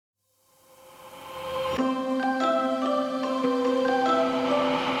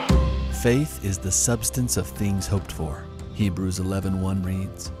Faith is the substance of things hoped for. Hebrews 11:1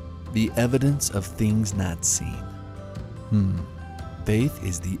 reads, the evidence of things not seen. Faith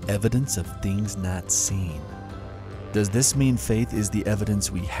is the evidence of things not seen. Does this mean faith is the evidence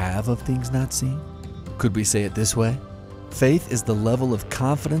we have of things not seen? Could we say it this way? Faith is the level of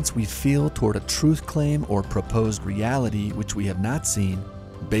confidence we feel toward a truth claim or proposed reality which we have not seen,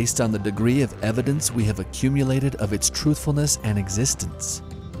 based on the degree of evidence we have accumulated of its truthfulness and existence.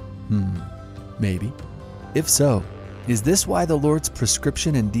 Maybe. If so, is this why the Lord's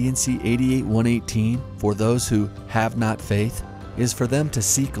prescription in D&C 88:118 for those who have not faith is for them to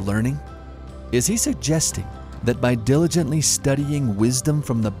seek learning? Is he suggesting that by diligently studying wisdom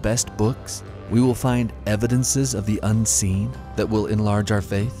from the best books, we will find evidences of the unseen that will enlarge our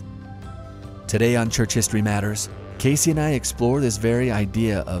faith? Today on Church History Matters, Casey and I explore this very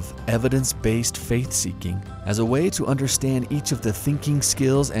idea of evidence-based faith-seeking as a way to understand each of the thinking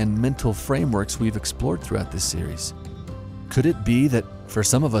skills and mental frameworks we've explored throughout this series. Could it be that, for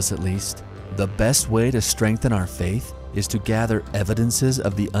some of us at least, the best way to strengthen our faith is to gather evidences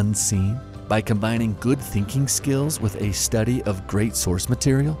of the unseen by combining good thinking skills with a study of great source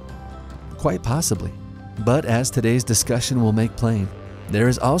material? Quite possibly. But as today's discussion will make plain, there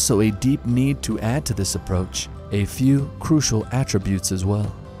is also a deep need to add to this approach a few crucial attributes as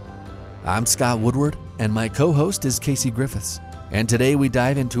well. I'm Scott Woodward, and my co-host is Casey Griffiths. And today we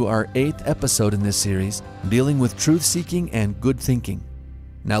dive into our 8th episode in this series, dealing with truth-seeking and good thinking.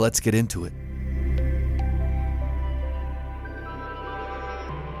 Now let's get into it.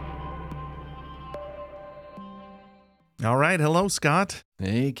 All right. Hello, Scott.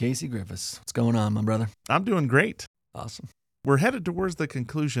 Hey, Casey Griffiths. What's going on, my brother? I'm doing great. Awesome. We're headed towards the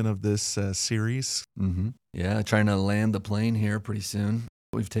conclusion of this series. Yeah, trying to land the plane here pretty soon.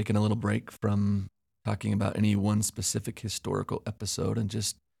 We've taken a little break from talking about any one specific historical episode and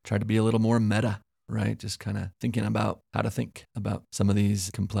just tried to be a little more meta, right? Just kind of thinking about how to think about some of these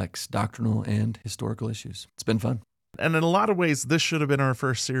complex doctrinal and historical issues. It's been fun. And in a lot of ways, this should have been our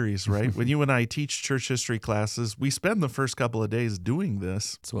first series, right? When you and I teach church history classes, we spend the first couple of days doing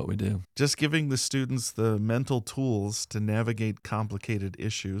this. That's what we do. Just giving the students the mental tools to navigate complicated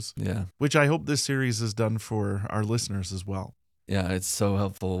issues. Yeah. Which I hope this series has done for our listeners as well. Yeah, it's so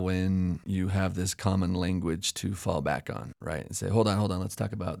helpful when you have this common language to fall back on, right? And say, hold on, let's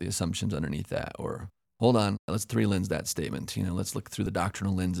talk about the assumptions underneath that. Or, hold on, let's three-lens that statement. Let's look through the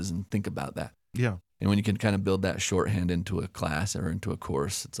doctrinal lenses and think about that. Yeah. And when you can kind of build that shorthand into a class or into a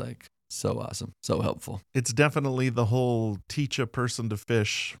course, it's like so awesome, so helpful. It's definitely the whole teach a person to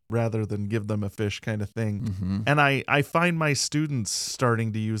fish rather than give them a fish kind of thing. And I find my students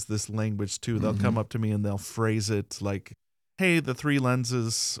starting to use this language too. They'll come up to me and they'll phrase it like, hey, the three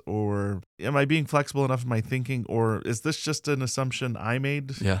lenses, or am I being flexible enough in my thinking, or is this just an assumption I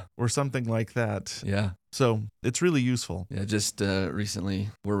made? Yeah. Or something like that. Yeah. So it's really useful. Yeah, just recently,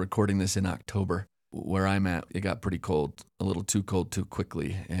 we're recording this in October. Where I'm at, it got pretty cold, a little too cold too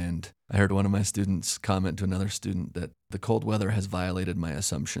quickly. And I heard one of my students comment to another student that the cold weather has violated my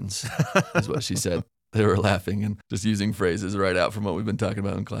assumptions, is what she said. They were laughing and just using phrases right out from what we've been talking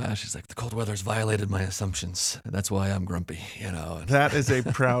about in class. She's like, the cold weather's violated my assumptions. And that's why I'm grumpy, That is a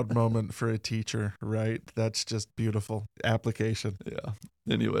proud moment for a teacher, right? That's just beautiful application. Yeah.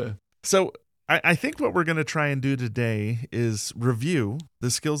 Anyway. So I think what we're going to try and do today is review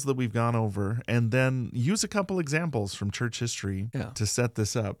the skills that we've gone over and then use a couple examples from church history to set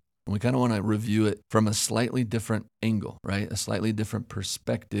this up. We kind of want to review it from a slightly different angle, right? A slightly different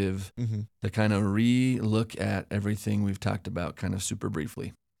perspective to kind of re-look at everything we've talked about kind of super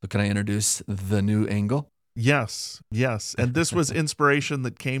briefly. So can I introduce the new angle? Yes. And this was inspiration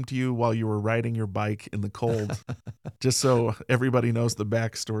that came to you while you were riding your bike in the cold. Just so everybody knows the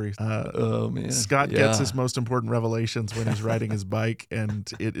backstory. Oh, man. Scott gets his most important revelations when he's riding his bike, and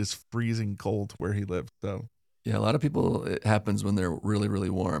it is freezing cold where he lives. So. Yeah, a lot of people, it happens when they're really,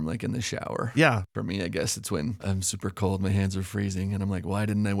 really warm, like in the shower. Yeah. For me, I guess it's when I'm super cold, my hands are freezing, and I'm like, why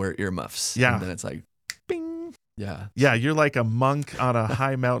didn't I wear earmuffs? Yeah. And then it's like, bing. Yeah. Yeah, you're like a monk on a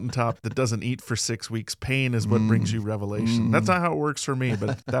high mountaintop that doesn't eat for 6 weeks. Pain is what brings you revelation. That's not how it works for me,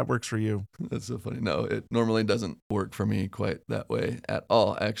 but that works for you. That's so funny. No, it normally doesn't work for me quite that way at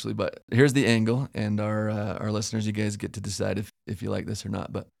all, actually. But here's the angle, and our listeners, you guys get to decide if you like this or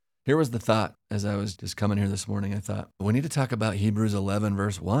not. But here was the thought as I was just coming here this morning. I thought, we need to talk about Hebrews 11,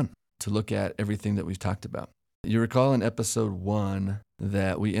 verse 1 to look at everything that we've talked about. You recall in episode 1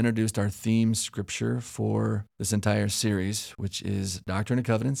 that we introduced our theme scripture for this entire series, which is Doctrine and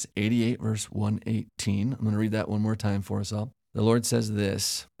Covenants, 88, verse 118. I'm going to read that one more time for us all. The Lord says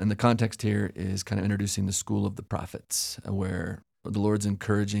this, and the context here is kind of introducing the school of the prophets, where the Lord's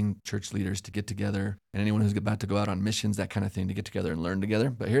encouraging church leaders to get together, and anyone who's about to go out on missions, that kind of thing, to get together and learn together.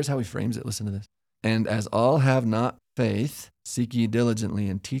 But here's how he frames it. Listen to this. And as all have not faith, seek ye diligently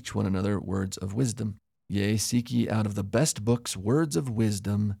and teach one another words of wisdom. Yea, seek ye out of the best books words of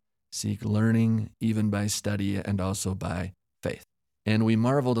wisdom, seek learning even by study and also by faith. And we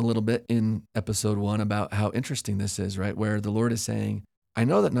marveled a little bit in episode 1 about how interesting this is, right? Where the Lord is saying, I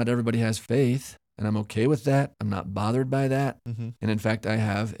know that not everybody has faith, and I'm okay with that. I'm not bothered by that. Mm-hmm. And in fact, I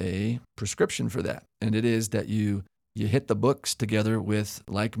have a prescription for that. And it is that you hit the books together with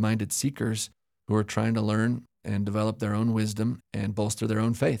like-minded seekers who are trying to learn and develop their own wisdom and bolster their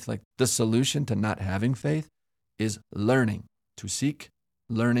own faith. Like, the solution to not having faith is learning, to seek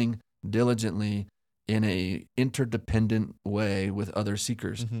learning diligently in a interdependent way with other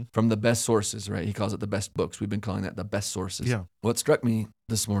seekers from the best sources, right? He calls it the best books. We've been calling that the best sources. Yeah. What struck me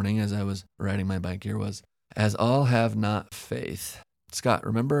this morning as I was riding my bike here was, as all have not faith. Scott,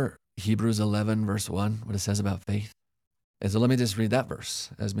 remember Hebrews 11, verse 1, what it says about faith? And so let me just read that verse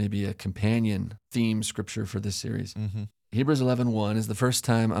as maybe a companion theme scripture for this series. Mm-hmm. Hebrews 11:1 is the first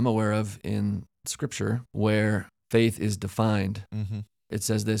time I'm aware of in scripture where faith is defined. Mm-hmm. It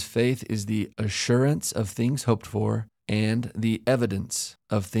says this: faith is the assurance of things hoped for and the evidence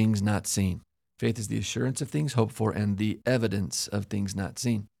of things not seen. Faith is the assurance of things hoped for and the evidence of things not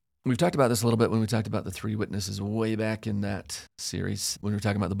seen. We've talked about this a little bit when we talked about the three witnesses way back in that series, when we were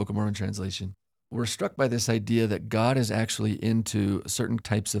talking about the Book of Mormon translation. We're struck by this idea that God is actually into certain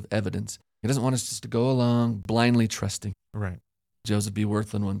types of evidence. He doesn't want us just to go along blindly trusting. Right. Joseph B.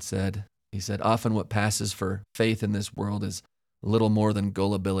 Wirthlin once said, often what passes for faith in this world is little more than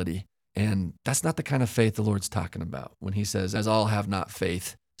gullibility. And that's not the kind of faith the Lord's talking about when he says, as all have not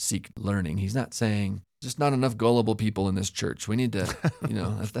faith, seek learning. He's not saying, just not enough gullible people in this church. We need to,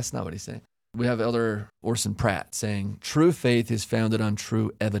 that's not what he's saying. We have Elder Orson Pratt saying, true faith is founded on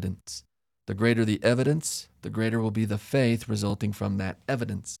true evidence. The greater the evidence, the greater will be the faith resulting from that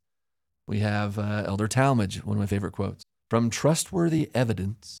evidence. We have Elder Talmage, one of my favorite quotes. From trustworthy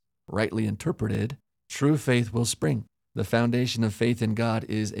evidence, rightly interpreted, true faith will spring. The foundation of faith in God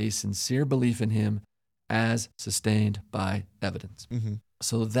is a sincere belief in Him as sustained by evidence. Mm-hmm.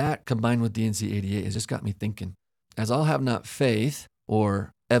 So that, combined with D&C 88, has just got me thinking. As all have not faith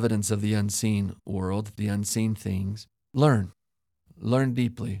or evidence of the unseen world, the unseen things, learn. Learn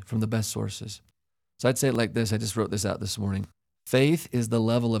deeply from the best sources. So I'd say it like this. I just wrote this out this morning. Faith is the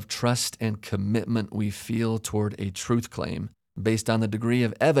level of trust and commitment we feel toward a truth claim based on the degree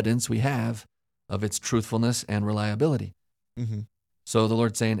of evidence we have of its truthfulness and reliability. Mm-hmm. So the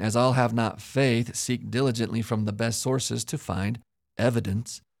Lord's saying, as all have not faith, seek diligently from the best sources to find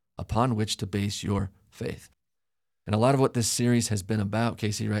evidence upon which to base your faith. And a lot of what this series has been about,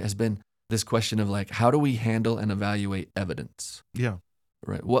 Casey, right, has been this question of like, how do we handle and evaluate evidence? Yeah.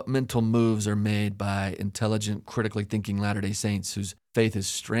 Right. What mental moves are made by intelligent, critically thinking Latter-day Saints whose faith is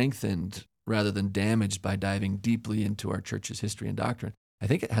strengthened rather than damaged by diving deeply into our church's history and doctrine? I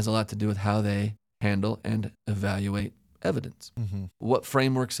think it has a lot to do with how they handle and evaluate evidence. Mm-hmm. What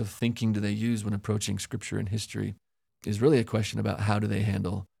frameworks of thinking do they use when approaching scripture and history is really a question about how do they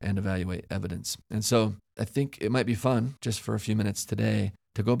handle and evaluate evidence. And so I think it might be fun just for a few minutes today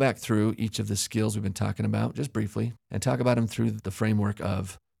to go back through each of the skills we've been talking about just briefly and talk about them through the framework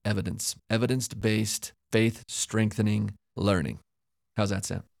of evidence, evidence-based, faith-strengthening learning. How's that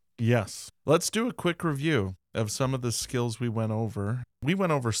sound? Yes. Let's do a quick review of some of the skills we went over. We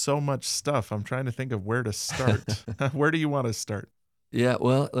went over so much stuff. I'm trying to think of where to start. Where do you want to start? Yeah,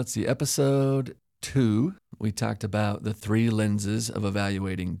 well, let's see. Episode 2, we talked about the 3 lenses of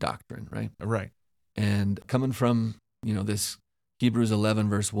evaluating doctrine, right? Right. And coming from, this Hebrews 11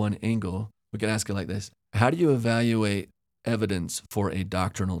 verse 1 angle, we can ask it like this. How do you evaluate evidence for a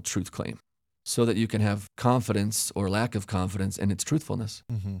doctrinal truth claim so that you can have confidence or lack of confidence in its truthfulness?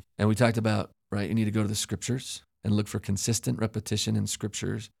 Mm-hmm. And we talked about, right, you need to go to the scriptures and look for consistent repetition in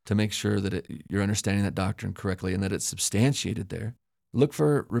scriptures to make sure that you're understanding that doctrine correctly and that it's substantiated there. Look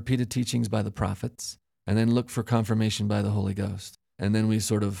for repeated teachings by the prophets, and then look for confirmation by the Holy Ghost. And then we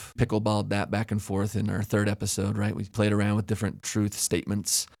sort of pickleballed that back and forth in our 3rd episode, right? We played around with different truth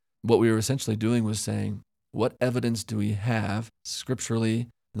statements. What we were essentially doing was saying, what evidence do we have scripturally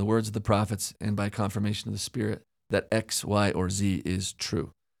in the words of the prophets and by confirmation of the Spirit that X, Y, or Z is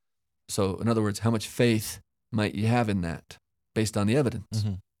true? So in other words, how much faith might you have in that based on the evidence?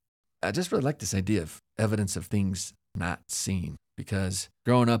 Mm-hmm. I just really like this idea of evidence of things not seen, because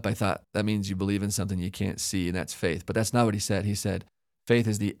growing up, I thought that means you believe in something you can't see, and that's faith. But that's not what he said. He said, faith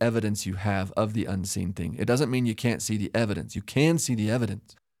is the evidence you have of the unseen thing. It doesn't mean you can't see the evidence. You can see the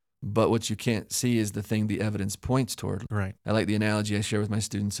evidence, But what you can't see is the thing the evidence points toward. Right. I like the analogy I share with my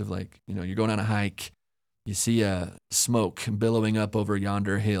students of like, you're going on a hike, you see a smoke billowing up over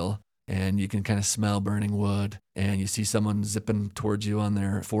yonder hill, and you can kind of smell burning wood, and you see someone zipping towards you on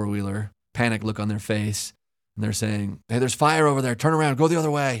their four-wheeler, panic look on their face, and they're saying, hey, there's fire over there, turn around, go the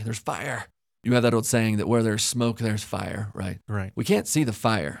other way, there's fire. You have that old saying that where there's smoke, there's fire, right? Right. We can't see the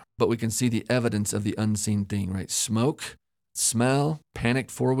fire, but we can see the evidence of the unseen thing, right? Smoke, smell,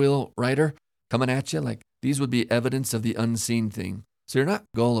 panicked four-wheel rider coming at you, like these would be evidence of the unseen thing. So you're not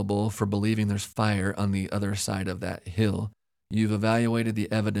gullible for believing there's fire on the other side of that hill. You've evaluated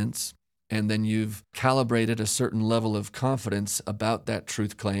the evidence, and then you've calibrated a certain level of confidence about that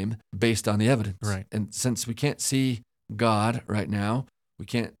truth claim based on the evidence. Right. And since we can't see God right now, we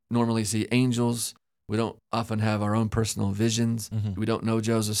can't normally see angels, we don't often have our own personal visions, we don't know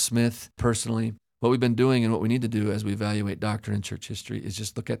Joseph Smith personally. What we've been doing and what we need to do as we evaluate doctrine and church history is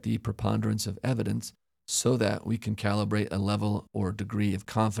just look at the preponderance of evidence so that we can calibrate a level or degree of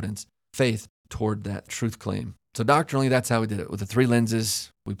confidence, faith toward that truth claim. So doctrinally, that's how we did it. With the three lenses,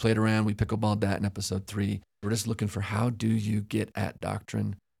 we played around, we pickleballed that in episode 3. We're just looking for how do you get at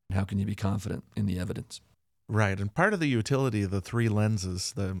doctrine and how can you be confident in the evidence? Right. And part of the utility of the three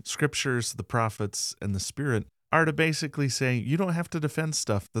lenses, the scriptures, the prophets, and the Spirit, are to basically say you don't have to defend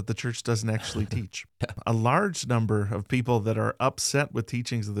stuff that the church doesn't actually teach. A large number of people that are upset with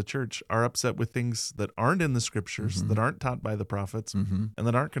teachings of the church are upset with things that aren't in the scriptures, that aren't taught by the prophets, and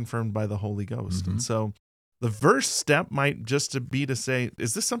that aren't confirmed by the Holy Ghost. And so the first step might just to be to say,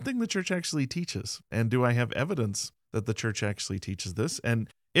 is this something the church actually teaches? And do I have evidence that the church actually teaches this? And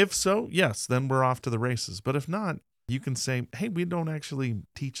if so, yes, then we're off to the races. But if not, you can say, hey, we don't actually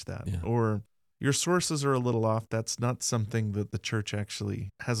teach that. Yeah. Or your sources are a little off. That's not something that the church actually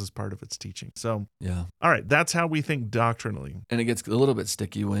has as part of its teaching. So, yeah. All right, that's how we think doctrinally. And it gets a little bit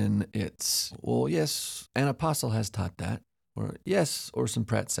sticky when it's, well, yes, an apostle has taught that. Or yes, Orson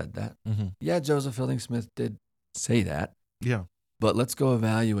Pratt said that. Yeah, Joseph Fielding Smith did say that. Yeah. But let's go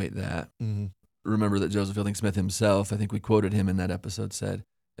evaluate that. Remember that Joseph Fielding Smith himself, I think we quoted him in that episode, said,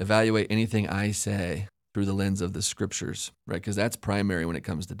 evaluate anything I say through the lens of the scriptures, right? Because that's primary when it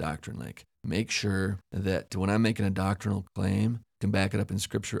comes to doctrine. Like, make sure that when I'm making a doctrinal claim, I can back it up in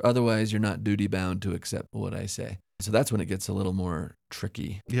scripture. Otherwise, you're not duty bound to accept what I say. So that's when it gets a little more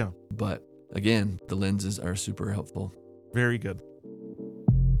tricky. Yeah. But again, the lenses are super helpful. Very good.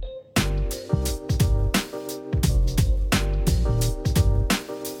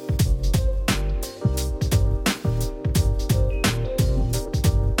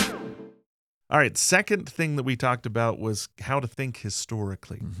 All right, second thing that we talked about was how to think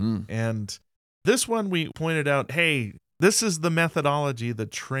historically. And this one we pointed out, hey, this is the methodology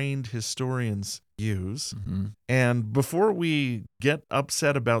that trained historians use. And before we get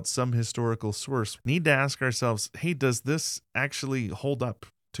upset about some historical source, we need to ask ourselves, hey, does this actually hold up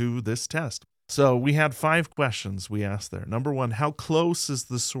to this test? So we had 5 questions we asked there. Number 1, how close is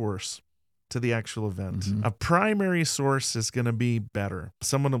the source to the actual event? A primary source is going to be better.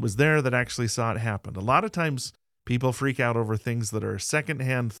 Someone that was there that actually saw it happen. A lot of times people freak out over things that are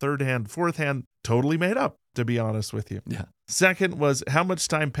secondhand, third-hand, fourth-hand, totally made up, to be honest with you. Yeah. Second was how much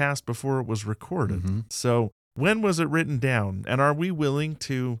time passed before it was recorded. So when was it written down? And are we willing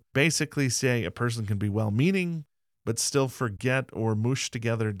to basically say a person can be well-meaning but still forget or mush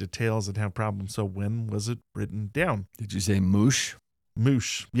together details and have problems? So when was it written down? Did you say moosh?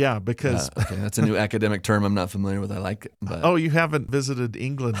 Moosh. Yeah, because... okay, that's a new academic term I'm not familiar with. I like it. But... Oh, you haven't visited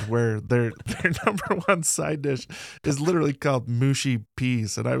England where their number 1 side dish is literally called mushy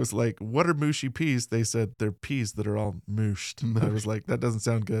peas. And I was like, what are mushy peas? They said they're peas that are all mooshed. I was like, that doesn't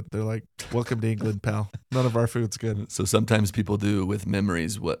sound good. They're like, welcome to England, pal. None of our food's good. So sometimes people do with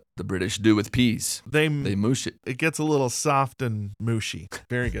memories what the British do with peas. They moosh it. It gets a little soft and mushy.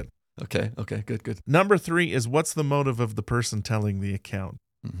 Very good. Okay, good. Number 3 is what's the motive of the person telling the account?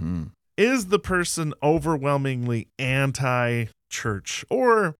 Is the person overwhelmingly anti-church?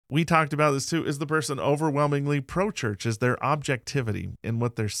 Or, we talked about this too, is the person overwhelmingly pro-church? Is there objectivity in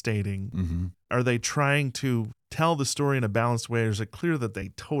what they're stating? Are they trying to tell the story in a balanced way? Or is it clear that they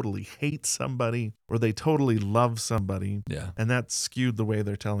totally hate somebody or they totally love somebody? Yeah. And that's skewed the way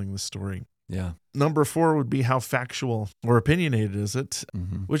they're telling the story. Yeah. Number 4 would be how factual or opinionated is it,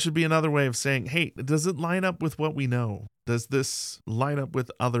 which would be another way of saying, hey, does it line up with what we know? Does this line up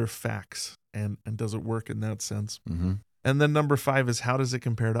with other facts? And does it work in that sense? And then number 5 is how does it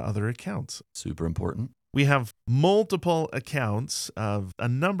compare to other accounts? Super important. We have multiple accounts of a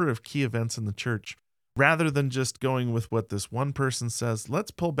number of key events in the church rather than just going with what this one person says,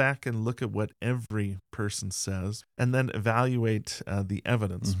 let's pull back and look at what every person says and then evaluate the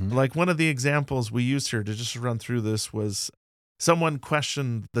evidence. Like one of the examples we used here to just run through this was someone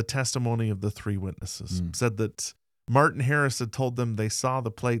questioned the testimony of the three witnesses, said that Martin Harris had told them they saw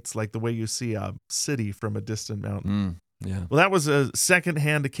the plates like the way you see a city from a distant mountain. Yeah. Well, that was a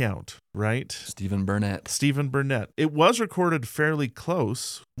secondhand account, right? Stephen Burnett. It was recorded fairly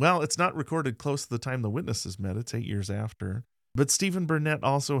close. Well, it's not recorded close to the time the witnesses met. It's 8 years after. But Stephen Burnett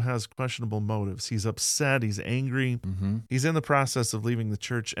also has questionable motives. He's upset. He's angry. He's in the process of leaving the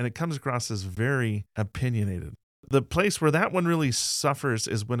church, and it comes across as very opinionated. The place where that one really suffers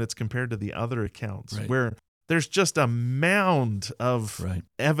is when it's compared to the other accounts, where there's just a mound of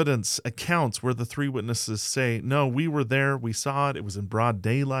evidence, accounts where the three witnesses say, no, we were there, we saw it, it was in broad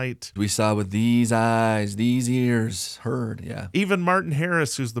daylight. We saw with these eyes, these ears, heard, yeah. Even Martin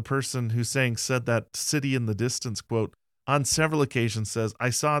Harris, who's the person who's said that city in the distance, quote, on several occasions says, I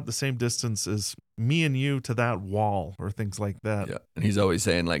saw it the same distance as me and you to that wall, or things like that. Yeah, and he's always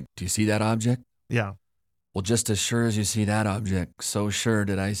saying, like, do you see that object? Yeah. Well, just as sure as you see that object, so sure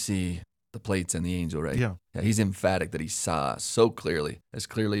did I see the plates and the angel, right? Yeah. He's emphatic that he saw so clearly as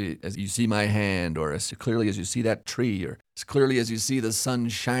you see my hand, or as clearly as you see that tree, or as clearly as you see the sun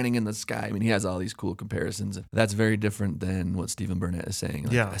shining in the sky. I mean, he has all these cool comparisons. That's very different than what Stephen Burnett is saying,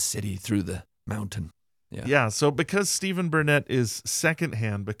 like a city through the mountain. Yeah. So because Stephen Burnett is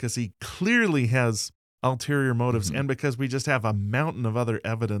secondhand, because he clearly has ulterior motives, and because we just have a mountain of other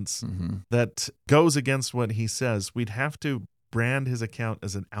evidence that goes against what he says, we'd have to brand his account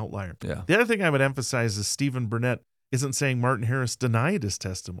as an outlier. Yeah. The other thing I would emphasize is Stephen Burnett isn't saying Martin Harris denied his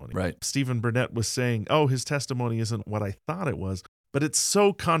testimony. Right. Stephen Burnett was saying, oh, his testimony isn't what I thought it was, but it's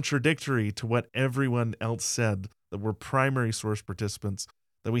so contradictory to what everyone else said that were primary source participants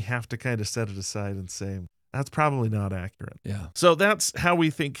that we have to kind of set it aside and say, that's probably not accurate. Yeah. So that's how we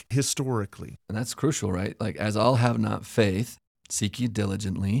think historically. And that's crucial, right? Like, as all have not faith, seek ye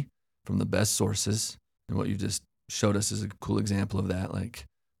diligently from the best sources. And what you just showed us is a cool example of that. Like,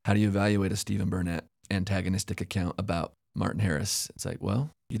 how do you evaluate a Stephen Burnett antagonistic account about Martin Harris? It's like,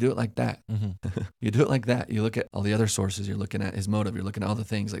 well, you do it like that. You do it like that. You look at all the other sources. You're looking at his motive. You're looking at all the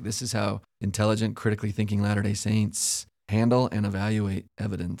things. Like, this is how intelligent, critically thinking Latter-day Saints handle and evaluate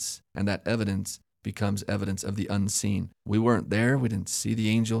evidence. And that evidence becomes evidence of the unseen. We weren't there. We didn't see the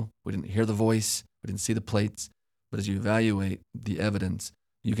angel. We didn't hear the voice. We didn't see the plates. But as you evaluate the evidence,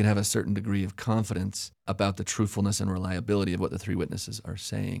 you can have a certain degree of confidence about the truthfulness and reliability of what the three witnesses are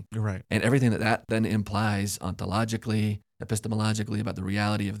saying. Right. And everything that then implies ontologically, epistemologically, about the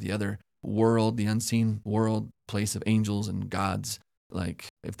reality of the other world, the unseen world, place of angels and gods. Like,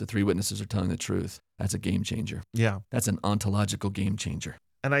 if the three witnesses are telling the truth, that's a game changer. Yeah. That's an ontological game changer.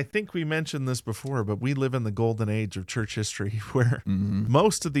 And I think we mentioned this before, but we live in the golden age of church history where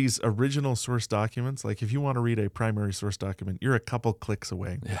most of these original source documents, like if you want to read a primary source document, you're a couple clicks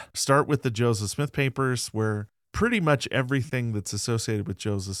away. Yeah. Start with the Joseph Smith papers, where pretty much everything that's associated with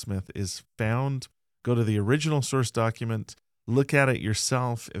Joseph Smith is found. Go to the original source document, look at it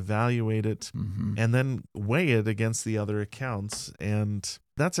yourself, evaluate it, and then weigh it against the other accounts. And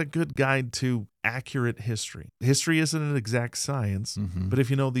that's a good guide to accurate history. History isn't an exact science, but if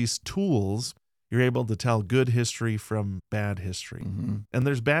you know these tools, you're able to tell good history from bad history. And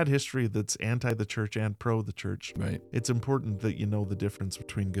there's bad history that's anti the church and pro the church. Right. It's important that you know the difference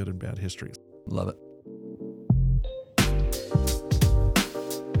between good and bad histories. Love it.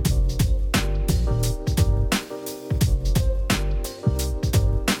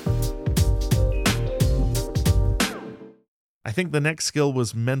 I think the next skill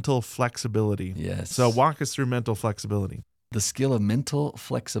was mental flexibility. Yes. So walk us through mental flexibility. The skill of mental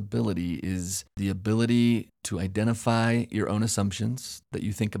flexibility is the ability to identify your own assumptions that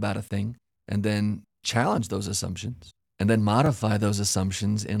you think about a thing, and then challenge those assumptions, and then modify those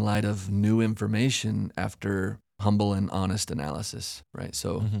assumptions in light of new information after humble and honest analysis, right?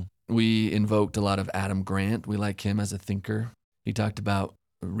 So we invoked a lot of Adam Grant. We like him as a thinker. He talked about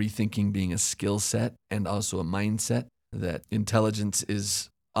rethinking being a skill set and also a mindset, that intelligence is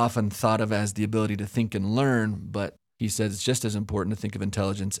often thought of as the ability to think and learn, but he says it's just as important to think of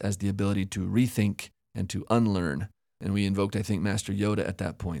intelligence as the ability to rethink and to unlearn. And we invoked, I think, Master Yoda at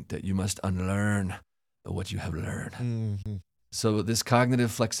that point, that you must unlearn what you have learned. So this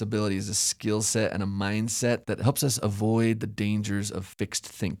cognitive flexibility is a skill set and a mindset that helps us avoid the dangers of fixed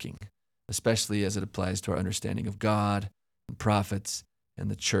thinking, especially as it applies to our understanding of God and prophets and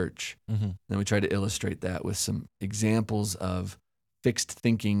the church. Then we try to illustrate that with some examples of fixed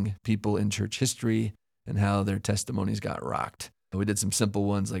thinking people in church history and how their testimonies got rocked. We did some simple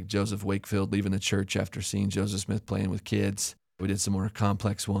ones like Joseph Wakefield leaving the church after seeing Joseph Smith playing with kids. We did some more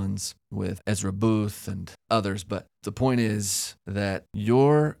complex ones with Ezra Booth and others. But the point is that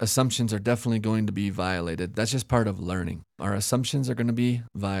your assumptions are definitely going to be violated. That's just part of learning. Our assumptions are going to be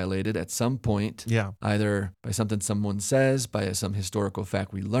violated at some point, either by something someone says, by some historical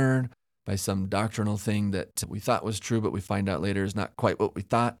fact we learn, by some doctrinal thing that we thought was true, but we find out later is not quite what we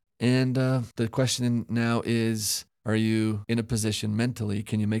thought. And the question now is, are you in a position mentally,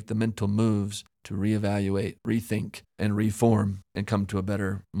 can you make the mental moves to reevaluate, rethink, and reform and come to a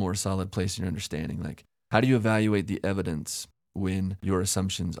better, more solid place in your understanding? Like, how do you evaluate the evidence when your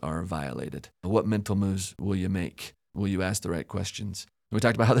assumptions are violated? What mental moves will you make? Will you ask the right questions? We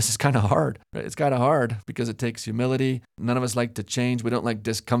talked about how this is kind of hard, right? It's kind of hard because it takes humility. None of us like to change. We don't like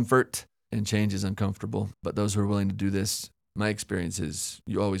discomfort, and change is uncomfortable. But those who are willing to do this, my experience is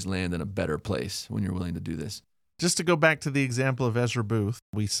you always land in a better place when you're willing to do this. Just to go back to the example of Ezra Booth,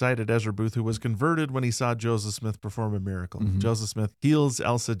 we cited Ezra Booth, who was converted when he saw Joseph Smith perform a miracle. Mm-hmm. Joseph Smith heals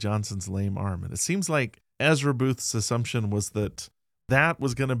Elsa Johnson's lame arm. And it seems like Ezra Booth's assumption was that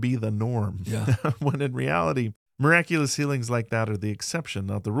was going to be the norm, when in reality, miraculous healings like that are the exception,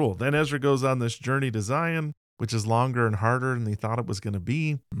 not the rule. Then Ezra goes on this journey to Zion, which is longer and harder than he thought it was going to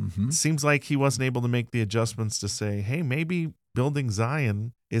be. Mm-hmm. It seems like he wasn't able to make the adjustments to say, hey, maybe building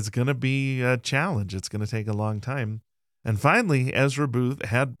Zion is going to be a challenge. It's going to take a long time. And finally, Ezra Booth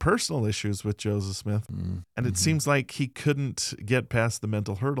had personal issues with Joseph Smith. Mm-hmm. And it seems like he couldn't get past the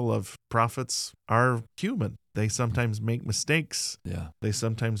mental hurdle of prophets are human. They sometimes make mistakes. Yeah. They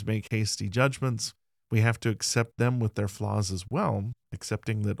sometimes make hasty judgments. We have to accept them with their flaws as well,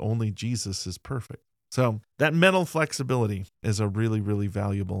 accepting that only Jesus is perfect. So that mental flexibility is a really, really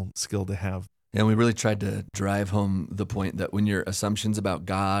valuable skill to have. And we really tried to drive home the point that when your assumptions about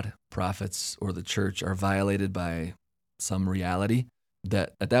God, prophets, or the church are violated by some reality,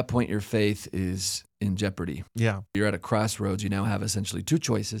 that at that point your faith is in jeopardy. Yeah. You're at a crossroads. You now have essentially two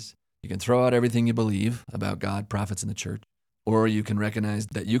choices. You can throw out everything you believe about God, prophets, and the church, or you can recognize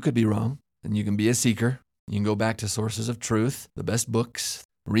that you could be wrong, and you can be a seeker. You can go back to sources of truth, the best books,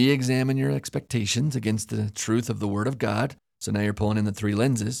 re-examine your expectations against the truth of the Word of God. So now you're pulling in the three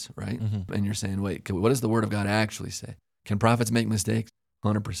lenses, right? Mm-hmm. And you're saying, wait, what does the Word of God actually say? Can prophets make mistakes?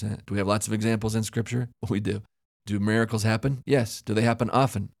 100%. Do we have lots of examples in Scripture? We do. Do miracles happen? Yes. Do they happen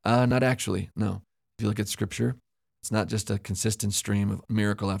often? Not actually. No. If you look at Scripture, it's not just a consistent stream of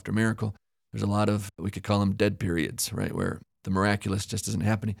miracle after miracle. There's a lot of, we could call them dead periods, right? Where the miraculous just isn't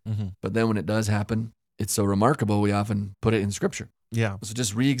happening. Mm-hmm. But then when it does happen, it's so remarkable, we often put it in Scripture. Yeah. So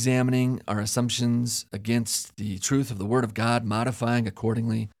just re-examining our assumptions against the truth of the Word of God, modifying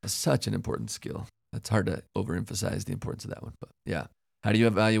accordingly, is such an important skill. It's hard to overemphasize the importance of that one. But yeah, how do you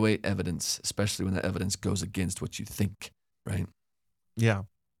evaluate evidence, especially when that evidence goes against what you think, right? Yeah.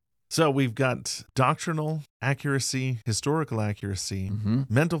 So we've got doctrinal accuracy, historical accuracy,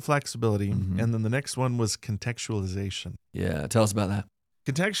 mental flexibility, and then the next one was contextualization. Yeah, tell us about that.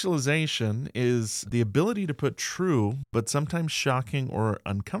 Contextualization is the ability to put true, but sometimes shocking or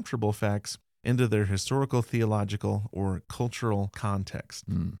uncomfortable facts into their historical, theological, or cultural context.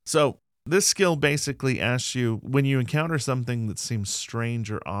 So this skill basically asks you, when you encounter something that seems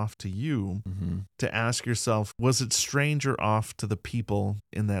strange or off to you, to ask yourself, was it strange or off to the people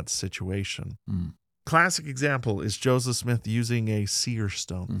in that situation? Classic example is Joseph Smith using a seer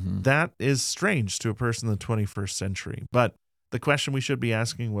stone. That is strange to a person in the 21st century, but the question we should be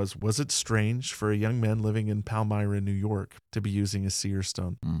asking was it strange for a young man living in Palmyra, New York, to be using a seer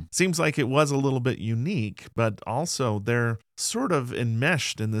stone? Seems like it was a little bit unique, but also they're sort of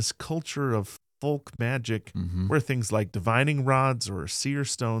enmeshed in this culture of folk magic where things like divining rods or seer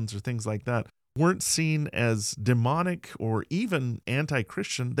stones or things like that weren't seen as demonic or even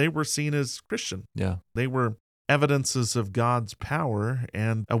anti-Christian. They were seen as Christian. Yeah. They were evidences of God's power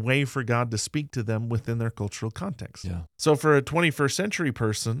and a way for God to speak to them within their cultural context. Yeah. So for a 21st century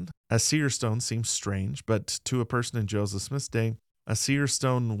person, a seer stone seems strange, but to a person in Joseph Smith's day, a seer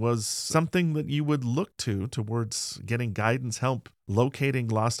stone was something that you would look to towards getting guidance, help, locating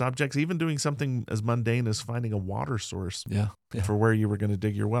lost objects, even doing something as mundane as finding a water source for where you were going to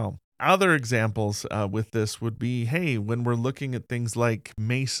dig your well. Other examples with this would be, hey, when we're looking at things like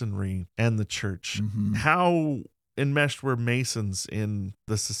masonry and the church, how enmeshed were Masons in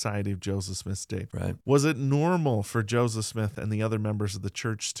the society of Joseph Smith's day? Right. Was it normal for Joseph Smith and the other members of the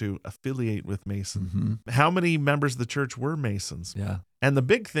church to affiliate with Masons? How many members of the church were Masons? Yeah. And the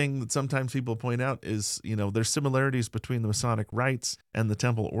big thing that sometimes people point out is, there's similarities between the Masonic rites and the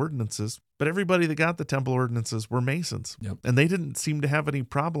temple ordinances, but everybody that got the temple ordinances were Masons. Yep. And they didn't seem to have any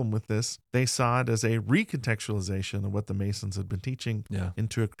problem with this. They saw it as a recontextualization of what the Masons had been teaching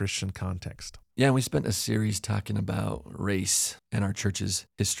into a Christian context. Yeah, and we spent a series talking about race and our church's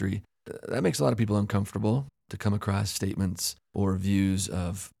history. That makes a lot of people uncomfortable to come across statements or views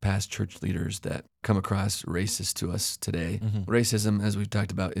of past church leaders that come across racist to us today. Mm-hmm. Racism, as we've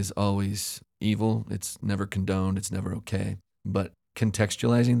talked about, is always evil. It's never condoned. It's never okay. But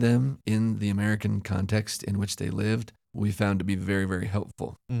contextualizing them in the American context in which they lived, we found to be very, very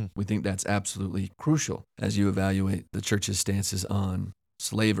helpful. We think that's absolutely crucial as you evaluate the church's stances on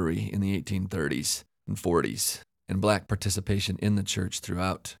slavery in the 1830s and 40s and Black participation in the church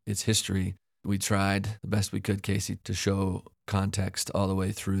throughout its history. We tried the best we could, Casey, to show context all the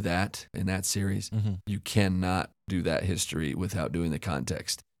way through that in that series. Mm-hmm. You cannot do that history without doing the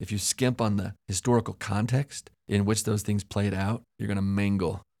context. If you skimp on the historical context in which those things played out, you're going to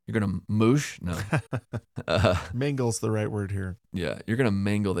mangle. You're going to moosh? No. Mangle's the right word here. Yeah, you're going to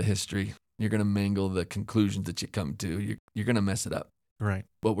mangle the history. You're going to mangle the conclusions that you come to. You're going to mess it up. Right.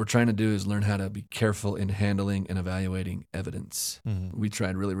 What we're trying to do is learn how to be careful in handling and evaluating evidence. Mm-hmm. We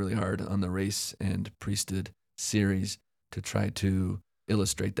tried really, really hard on the race and priesthood series to try to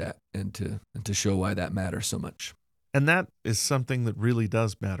illustrate that and to show why that matters so much. And that is something that really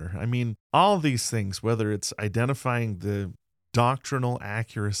does matter. I mean, all these things, whether it's identifying the doctrinal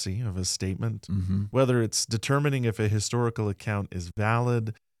accuracy of a statement, whether it's determining if a historical account is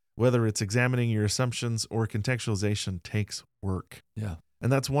valid, whether it's examining your assumptions or contextualization, takes work. Yeah.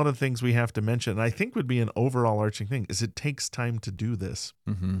 And that's one of the things we have to mention, and I think would be an overall arching thing, is it takes time to do this.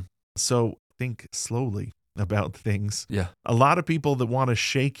 So think slowly about things. Yeah. A lot of people that want to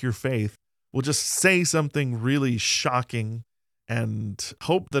shake your faith will just say something really shocking and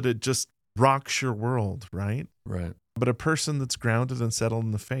hope that it just rocks your world, right? Right. But a person that's grounded and settled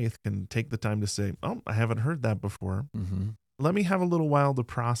in the faith can take the time to say, oh, I haven't heard that before. Let me have a little while to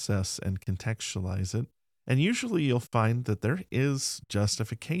process and contextualize it. And usually you'll find that there is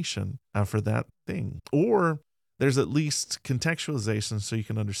justification for that thing. Or there's at least contextualization so you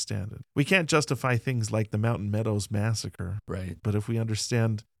can understand it. We can't justify things like the Mountain Meadows massacre. Right. But if we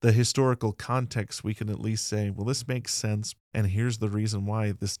understand the historical context, we can at least say, well, this makes sense. And here's the reason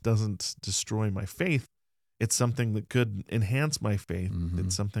why this doesn't destroy my faith. It's something that could enhance my faith.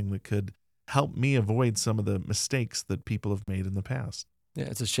 It's something that could help me avoid some of the mistakes that people have made in the past. Yeah,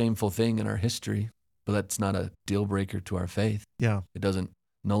 it's a shameful thing in our history, but that's not a deal breaker to our faith. Yeah. It doesn't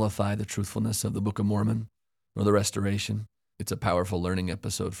nullify the truthfulness of the Book of Mormon or the Restoration. It's a powerful learning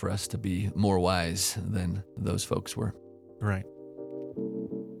episode for us to be more wise than those folks were. Right.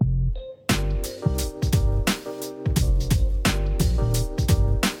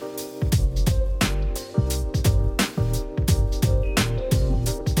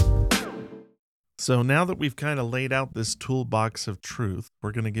 So now that we've kind of laid out this toolbox of truth,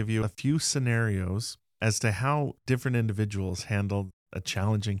 we're going to give you a few scenarios as to how different individuals handled a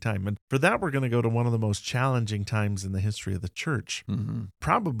challenging time. And for that, we're going to go to one of the most challenging times in the history of the church.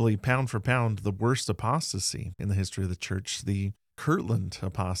 Probably pound for pound, the worst apostasy in the history of the church, the Kirtland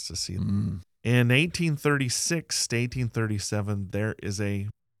apostasy. In 1836 to 1837, there is a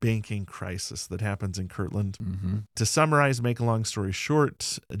banking crisis that happens in Kirtland. To summarize, make a long story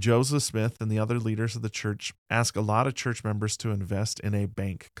short, Joseph Smith and the other leaders of the church ask a lot of church members to invest in a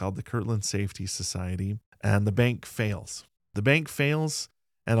bank called the Kirtland Safety Society, and the bank fails. The bank fails,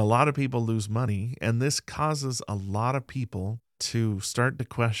 and a lot of people lose money, and this causes a lot of people to start to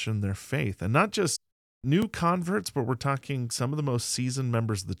question their faith. And not just new converts, but we're talking some of the most seasoned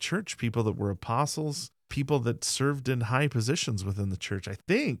members of the church, people that were apostles, people that served in high positions within the church. I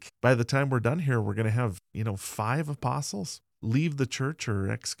think by the time we're done here, we're going to have, 5 apostles leave the church or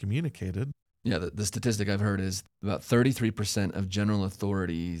excommunicated. Yeah, the statistic I've heard is about 33% of general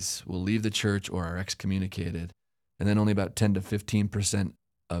authorities will leave the church or are excommunicated, and then only about 10 to 15%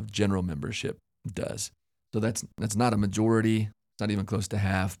 of general membership does. So that's not a majority, it's not even close to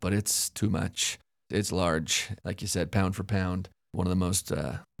half, but it's too much. It's large, like you said, pound for pound. One of the most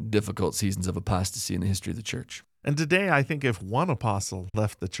difficult seasons of apostasy in the history of the church. And today, I think if one apostle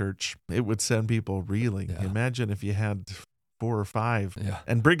left the church, it would send people reeling. Yeah. Imagine if you had 4 or 5. Yeah.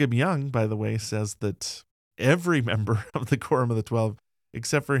 And Brigham Young, by the way, says that every member of the Quorum of the 12,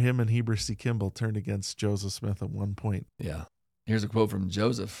 except for him and Heber C. Kimball, turned against Joseph Smith at one point. Yeah. Here's a quote from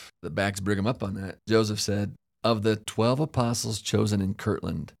Joseph that backs Brigham up on that. Joseph said, "Of the 12 apostles chosen in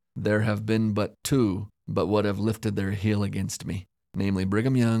Kirtland, there have been but 2 but would have lifted their heel against me, namely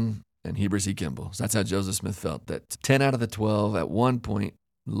Brigham Young and Heber C. Kimball. So that's how Joseph Smith felt, that 10 out of the 12 at one point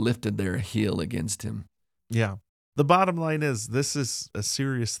lifted their heel against him. Yeah. The bottom line is this is a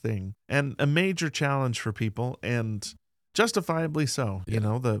serious thing and a major challenge for people, and justifiably so. Yeah. You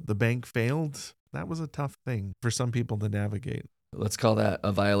know, the bank failed. That was a tough thing for some people to navigate. Let's call that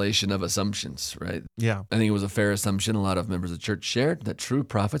a violation of assumptions, right? Yeah. I think it was a fair assumption a lot of members of the church shared, that true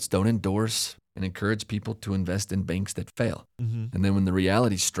prophets don't endorse and encourage people to invest in banks that fail. Mm-hmm. And then when the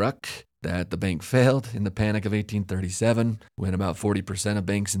reality struck that the bank failed in the Panic of 1837, when about 40% of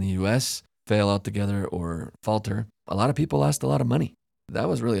banks in the U.S. fail altogether or falter, a lot of people lost a lot of money. That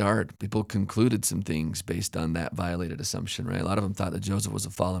was really hard. People concluded some things based on that violated assumption, right? A lot of them thought that Joseph was a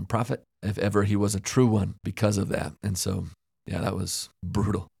fallen prophet, if ever he was a true one, because of that. And so, yeah, that was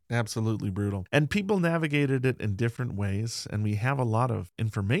brutal. Absolutely brutal. And people navigated it in different ways, and we have a lot of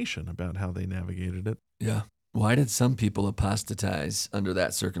information about how they navigated it. Yeah. Why did some people apostatize under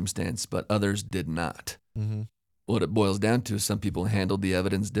that circumstance, but others did not? Mm-hmm. What it boils down to is some people handled the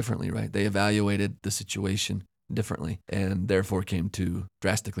evidence differently, right? They evaluated the situation differently and therefore came to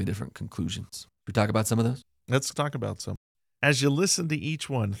drastically different conclusions. We talk about some of those? Let's talk about some. As you listen to each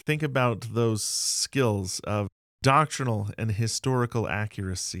one, think about those skills of doctrinal and historical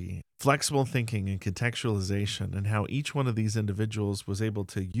accuracy, flexible thinking and contextualization, and how each one of these individuals was able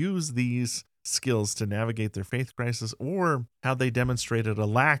to use these skills to navigate their faith crisis, or how they demonstrated a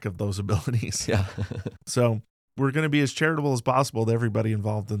lack of those abilities. Yeah. So we're going to be as charitable as possible to everybody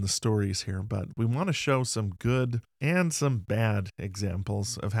involved in the stories here, but we want to show some good and some bad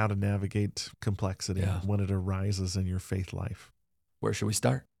examples of how to navigate complexity when it arises in your faith life. Where should we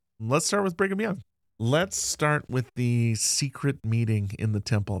start? Let's start with Brigham Young. Let's start with the secret meeting in the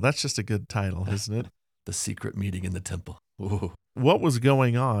temple. That's just a good title, isn't it? The secret meeting in the temple. Ooh. What was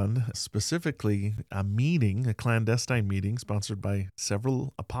going on, specifically a meeting, a clandestine meeting sponsored by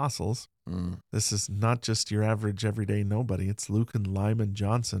several apostles. This is not just your average everyday nobody. It's Luke and Lyman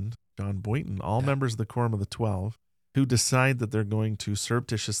Johnson, John Boynton, all members of the Quorum of the 12, who decide that they're going to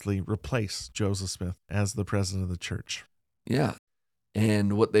surreptitiously replace Joseph Smith as the president of the church. Yeah.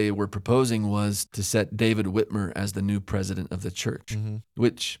 And what they were proposing was to set David Whitmer as the new president of the church,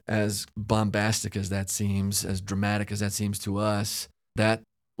 which, as bombastic as that seems, as dramatic as that seems to us, that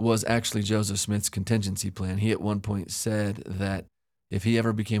was actually Joseph Smith's contingency plan. He at one point said that if he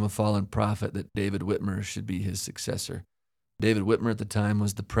ever became a fallen prophet, that David Whitmer should be his successor. David Whitmer at the time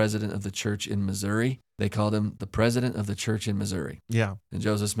was the president of the church in Missouri. They called him the president of the church in Missouri. Yeah. And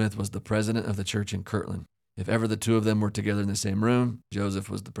Joseph Smith was the president of the church in Kirtland. If ever the two of them were together in the same room, Joseph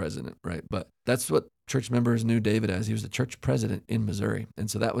was the president, right? But that's what church members knew David as. He was the church president in Missouri.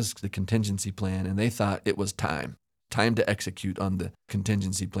 And so that was the contingency plan. And they thought it was time to execute on the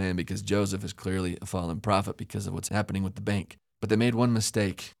contingency plan, because Joseph is clearly a fallen prophet because of what's happening with the bank. But they made one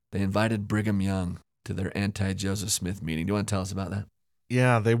mistake. They invited Brigham Young to their anti-Joseph Smith meeting. Do you want to tell us about that?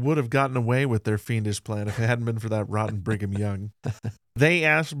 Yeah, they would have gotten away with their fiendish plan if it hadn't been for that rotten Brigham Young. They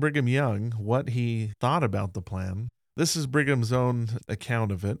asked Brigham Young what he thought about the plan. This is Brigham's own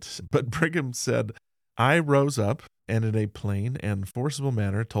account of it. But Brigham said, "I rose up and in a plain and forcible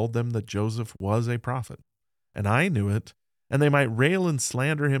manner told them that Joseph was a prophet. And I knew it, and they might rail and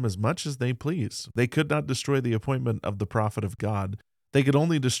slander him as much as they pleased. They could not destroy the appointment of the prophet of God. They could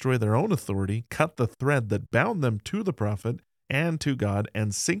only destroy their own authority, cut the thread that bound them to the prophet and to God,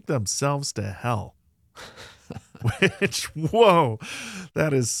 and sink themselves to hell." Which, whoa,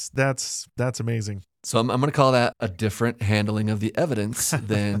 that's amazing. So I'm going to call that a different handling of the evidence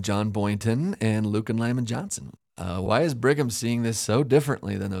than John Boynton and Luke and Lyman Johnson. Why is Brigham seeing this so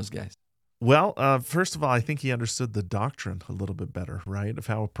differently than those guys? Well, first of all, I think he understood the doctrine a little bit better, right, of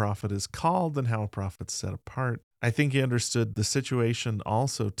how a prophet is called and how a prophet's set apart. I think he understood the situation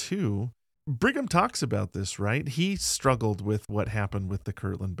also, too. Brigham talks about this, right? He struggled with what happened with the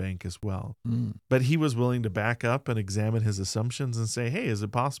Kirtland Bank as well. But he was willing to back up and examine his assumptions and say, hey, is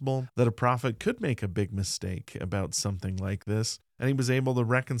it possible that a prophet could make a big mistake about something like this? And he was able to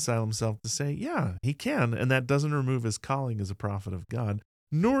reconcile himself to say, yeah, he can. And that doesn't remove his calling as a prophet of God,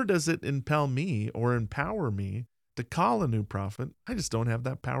 nor does it impel me or empower me to call a new prophet. I just don't have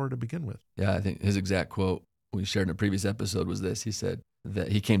that power to begin with. Yeah, I think his exact quote we shared in a previous episode was this. He said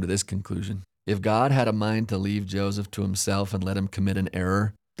that he came to this conclusion: if God had a mind to leave Joseph to himself and let him commit an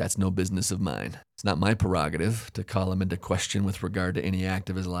error, that's no business of mine. It's not my prerogative to call him into question with regard to any act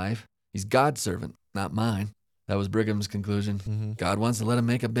of his life. He's God's servant, not mine. That was Brigham's conclusion. God wants to let him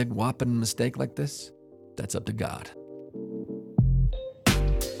make a big whopping mistake like this? That's up to God.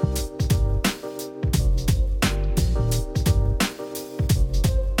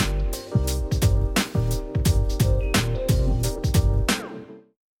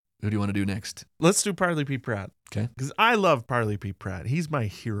 Who do you want to do next? Let's do Parley P. Pratt. Okay. Because I love Parley P. Pratt. He's my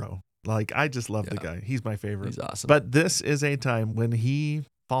hero. Like, I just love the guy. He's my favorite. He's awesome. But this is a time when he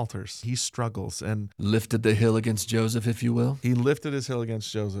falters. He struggles and lifted the hill against Joseph, if you will. He lifted his hill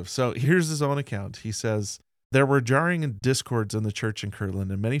against Joseph. So here's his own account. He says, there were jarring and discords in the church in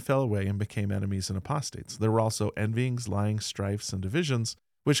Kirtland, and many fell away and became enemies and apostates. There were also envyings, lying, strifes, and divisions,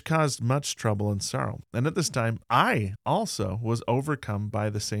 which caused much trouble and sorrow. And at this time, I also was overcome by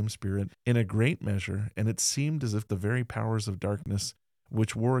the same spirit in a great measure, and it seemed as if the very powers of darkness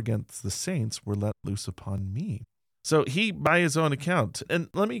which war against the saints were let loose upon me. So he, by his own account, and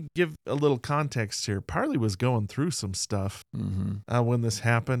let me give a little context here. Parley was going through some stuff when this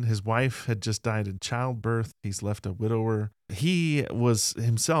happened. His wife had just died in childbirth. He's left a widower. He was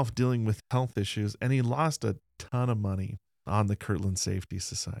himself dealing with health issues, and he lost a ton of money on the Kirtland Safety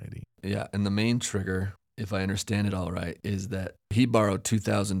Society. Yeah, and the main trigger, if I understand it all right, is that he borrowed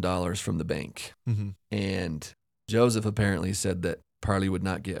 $2,000 from the bank. And Joseph apparently said that Parley would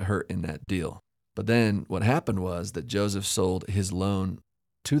not get hurt in that deal. But then what happened was that Joseph sold his loan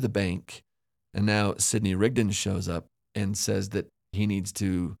to the bank, and now Sidney Rigdon shows up and says that he needs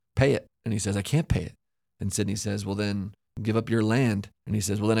to pay it. And he says, I can't pay it. And Sidney says, well, then give up your land. And he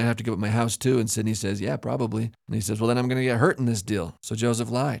says, well, then I have to give up my house too. And Sidney says, yeah, probably. And he says, well, then I'm going to get hurt in this deal. So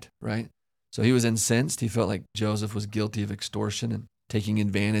Joseph lied, right? So he was incensed. He felt like Joseph was guilty of extortion and taking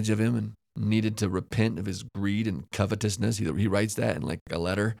advantage of him and needed to repent of his greed and covetousness. He writes that in like a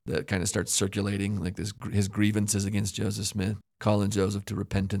letter that kind of starts circulating, like his grievances against Joseph Smith, calling Joseph to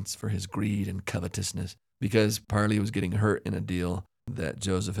repentance for his greed and covetousness, because Parley was getting hurt in a deal that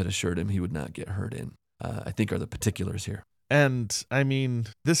Joseph had assured him he would not get hurt in, I think are the particulars here. And I mean,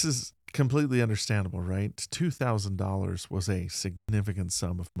 this is completely understandable, right? $2,000 was a significant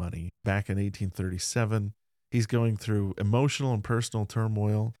sum of money back in 1837. He's going through emotional and personal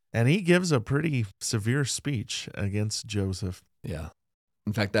turmoil, and he gives a pretty severe speech against Joseph. Yeah.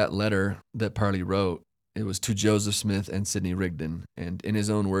 In fact, that letter that Parley wrote, it was to Joseph Smith and Sidney Rigdon. And in his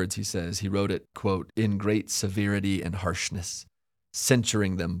own words, he says he wrote it, quote, in great severity and harshness,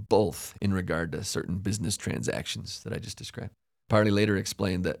 censuring them both in regard to certain business transactions that I just described. Parley later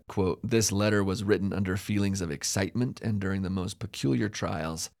explained that, quote, this letter was written under feelings of excitement and during the most peculiar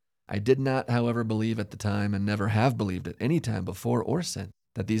trials. I did not, however, believe at the time, and never have believed at any time before or since,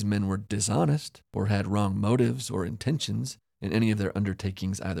 that these men were dishonest or had wrong motives or intentions in any of their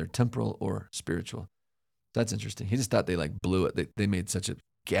undertakings, either temporal or spiritual. That's interesting. He just thought they blew it. They made such a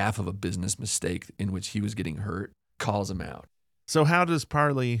gaffe of a business mistake in which he was getting hurt, calls him out. So how does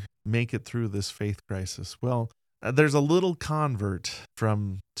Parley make it through this faith crisis? Well, there's a little convert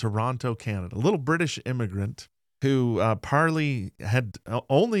from Toronto, Canada, a little British immigrant who Parley had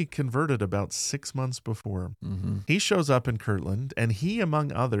only converted about 6 months before. He shows up in Kirtland, and he,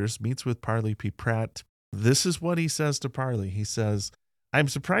 among others, meets with Parley P. Pratt. This is what he says to Parley. He says, I'm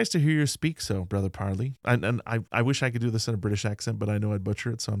surprised to hear you speak so, Brother Parley. And I wish I could do this in a British accent, but I know I'd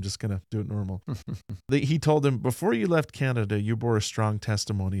butcher it, so I'm just going to do it normal. He told him, before you left Canada, you bore a strong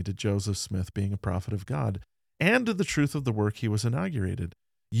testimony to Joseph Smith being a prophet of God and to the truth of the work he was inaugurated.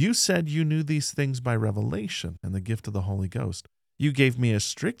 You said you knew these things by revelation and the gift of the Holy Ghost. You gave me a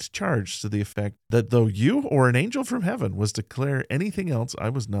strict charge to the effect that though you or an angel from heaven was to declare anything else, I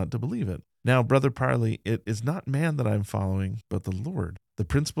was not to believe it. Now, Brother Parley, it is not man that I'm following, but the Lord. The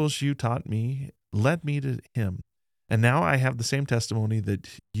principles you taught me led me to him. And now I have the same testimony that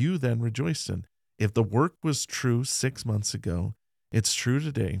you then rejoiced in. If the work was true 6 months ago, it's true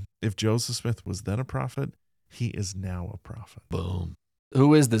today. If Joseph Smith was then a prophet, he is now a prophet. Boom.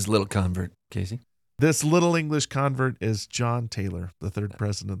 Who is this little convert, Casey? This little English convert is John Taylor, the third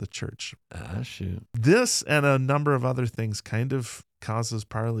president of the church. Shoot. This and a number of other things kind of causes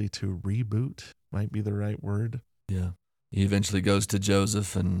Parley to reboot, might be the right word. Yeah. He eventually goes to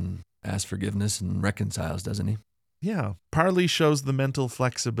Joseph and asks forgiveness and reconciles, doesn't he? Yeah. Parley shows the mental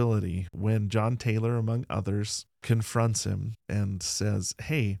flexibility when John Taylor, among others, confronts him and says,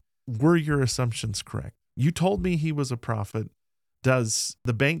 hey, were your assumptions correct? You told me he was a prophet. Does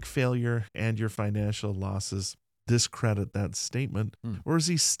the bank failure and your financial losses discredit that statement, or is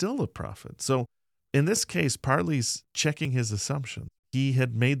he still a prophet? So in this case, Parley's checking his assumption. He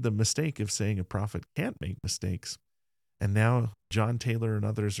had made the mistake of saying a prophet can't make mistakes. And now John Taylor and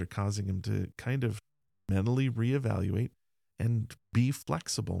others are causing him to kind of mentally reevaluate and be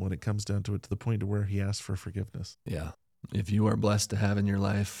flexible when it comes down to it, to the point to where he asks for forgiveness. Yeah. If you are blessed to have in your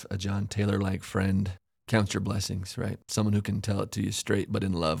life a John Taylor-like friend, count your blessings, right? Someone who can tell it to you straight, but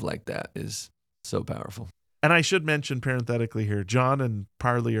in love like that is so powerful. And I should mention parenthetically here, John and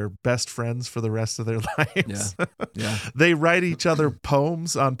Parley are best friends for the rest of their lives. Yeah. They write each other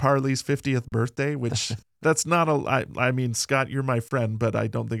poems on Parley's 50th birthday, which that's not I mean, Scott, you're my friend, but I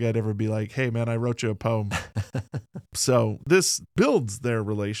don't think I'd ever be like, hey, man, I wrote you a poem. So this builds their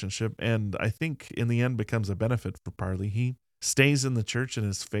relationship, and I think in the end becomes a benefit for Parley. He stays in the church and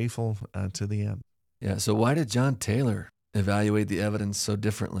is faithful to the end. Yeah, so why did John Taylor evaluate the evidence so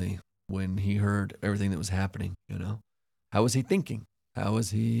differently when he heard everything that was happening, you know? How was he thinking? How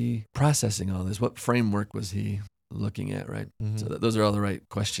was he processing all this? What framework was he looking at, right? Mm-hmm. So those are all the right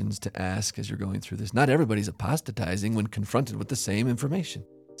questions to ask as you're going through this. Not everybody's apostatizing when confronted with the same information.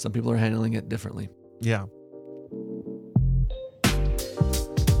 Some people are handling it differently. Yeah.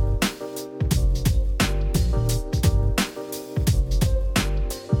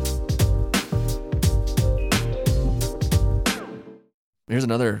 Here's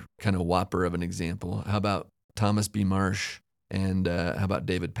another kind of whopper of an example. How about Thomas B. Marsh, and how about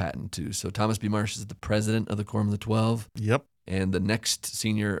David Patton too? So Thomas B. Marsh is the president of the Quorum of the 12. Yep. And the next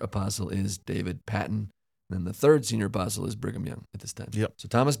senior apostle is David Patton. And then the third senior apostle is Brigham Young at this time. Yep. So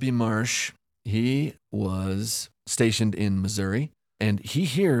Thomas B. Marsh, he was stationed in Missouri, and he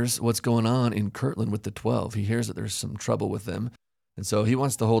hears what's going on in Kirtland with the 12. He hears that there's some trouble with them. And so he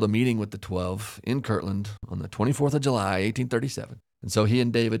wants to hold a meeting with the 12 in Kirtland on the 24th of July, 1837. And so he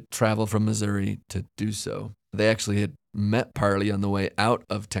and David travel from Missouri to do so. They actually had met Parley on the way out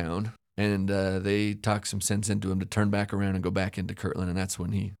of town, and they talk some sense into him to turn back around and go back into Kirtland, and that's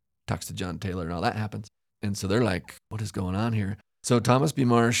when he talks to John Taylor and all that happens. And so they're like, what is going on here? So Thomas B.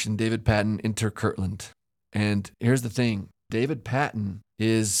 Marsh and David Patton enter Kirtland. And here's the thing. David Patton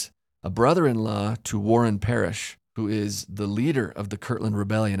is a brother-in-law to Warren Parrish, who is the leader of the Kirtland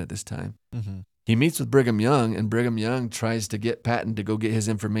Rebellion at this time. Mm-hmm. He meets with Brigham Young, and Brigham Young tries to get Patton to go get his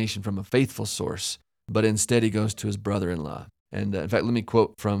information from a faithful source, but instead he goes to his brother-in-law. And in fact, let me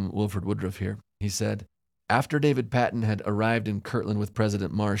quote from Wilford Woodruff here. He said, after David Patton had arrived in Kirtland with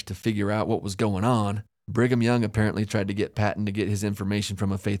President Marsh to figure out what was going on, Brigham Young apparently tried to get Patton to get his information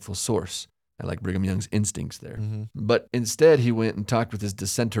from a faithful source. I like Brigham Young's instincts there. Mm-hmm. But instead, he went and talked with his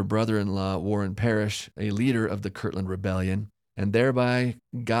dissenter brother-in-law, Warren Parrish, a leader of the Kirtland Rebellion, and thereby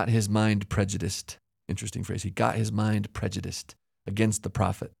got his mind prejudiced. Interesting phrase. He got his mind prejudiced against the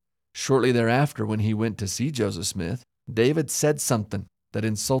prophet. Shortly thereafter, when he went to see Joseph Smith, David said something that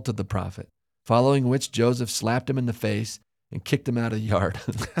insulted the prophet, following which Joseph slapped him in the face and kicked him out of the yard.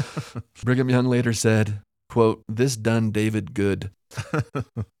 Brigham Young later said, quote, "This done David good."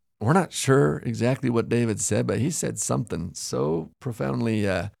 We're not sure exactly what David said, but he said something so profoundly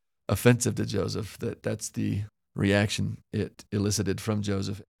offensive to Joseph that's the reaction it elicited from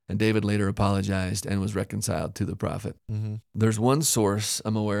Joseph. And David later apologized and was reconciled to the prophet. Mm-hmm. There's one source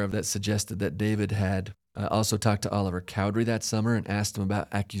I'm aware of that suggested that David had also talked to Oliver Cowdery that summer and asked him about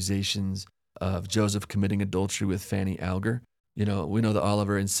accusations of Joseph committing adultery with Fanny Alger. You know, we know that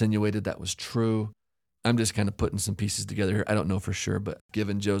Oliver insinuated that was true. I'm just kind of putting some pieces together here. I don't know for sure, but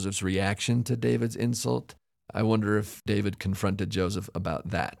given Joseph's reaction to David's insult, I wonder if David confronted Joseph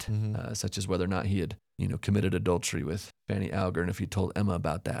about that, such as whether or not he had, committed adultery with Fanny Alger, and if he told Emma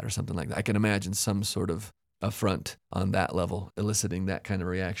about that or something like that. I can imagine some sort of affront on that level, eliciting that kind of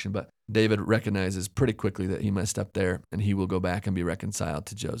reaction. But David recognizes pretty quickly that he messed up there, and he will go back and be reconciled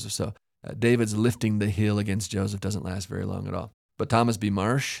to Joseph. So David's lifting the heel against Joseph doesn't last very long at all. But Thomas B.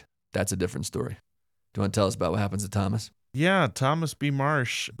 Marsh, that's a different story. Do you want to tell us about what happens to Thomas? Yeah, Thomas B.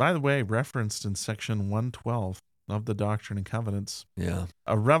 Marsh, by the way, referenced in section 112 of the Doctrine and Covenants. Yeah.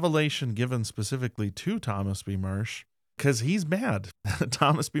 A revelation given specifically to Thomas B. Marsh, because he's mad.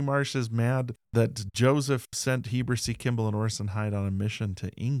 Thomas B. Marsh is mad that Joseph sent Heber C. Kimball and Orson Hyde on a mission to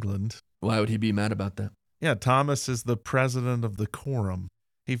England. Why would he be mad about that? Yeah, Thomas is the president of the quorum.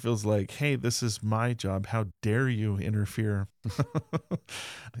 He feels like, hey, this is my job. How dare you interfere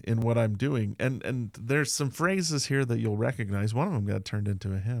in what I'm doing? And there's some phrases here that you'll recognize. One of them got turned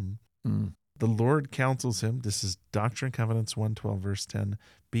into a hymn. The Lord counsels him. This is Doctrine and Covenants 112, verse 10.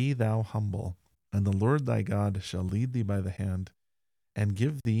 Be thou humble, and the Lord thy God shall lead thee by the hand and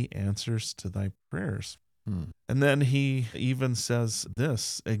give thee answers to thy prayers. And then he even says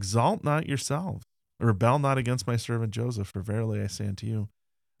this, exalt not yourselves, rebel not against my servant Joseph, for verily I say unto you,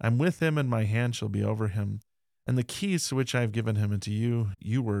 I'm with him, and my hand shall be over him. And the keys to which I have given him unto you,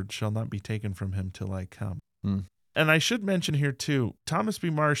 word, shall not be taken from him till I come. And I should mention here, too, Thomas B.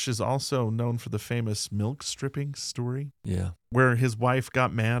 Marsh is also known for the famous milk stripping story. Yeah. Where his wife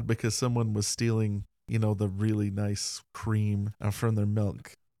got mad because someone was stealing, the really nice cream from their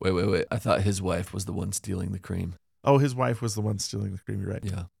milk. Wait. I thought his wife was the one stealing the cream. Oh, his wife was the one stealing the cream, you're right.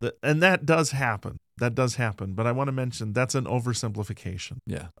 Yeah. And that does happen. That does happen. But I want to mention that's an oversimplification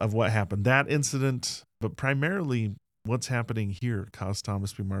Yeah. of what happened. That incident, but primarily what's happening here, caused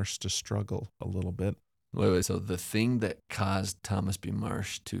Thomas B. Marsh to struggle a little bit. Wait. So the thing that caused Thomas B.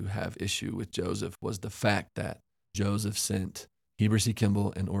 Marsh to have issue with Joseph was the fact that Joseph sent Heber C.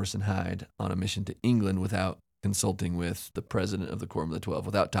 Kimball and Orson Hyde on a mission to England without consulting with the president of the Quorum of the 12,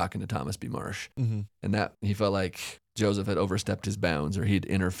 without talking to Thomas B. Marsh. Mm-hmm. And that he felt like Joseph had overstepped his bounds, or he'd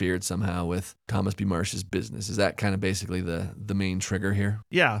interfered somehow with Thomas B. Marsh's business. Is that kind of basically the main trigger here?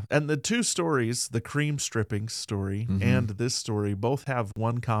 Yeah. And the two stories, the cream stripping story and this story, both have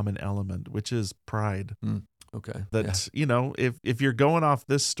one common element, which is pride. Okay. That, if you're going off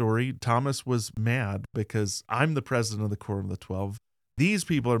this story, Thomas was mad because I'm the president of the Quorum of the 12. These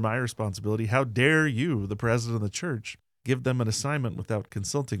people are my responsibility. How dare you, the president of the church, give them an assignment without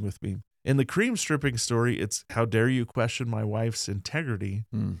consulting with me? In the cream stripping story, it's how dare you question my wife's integrity.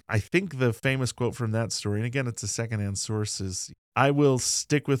 I think the famous quote from that story, and again, it's a secondhand source, is, I will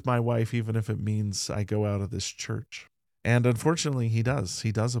stick with my wife even if it means I go out of this church. And unfortunately, he does.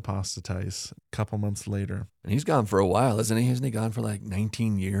 He does apostatize a couple months later. And he's gone for a while, isn't he? Hasn't he gone for like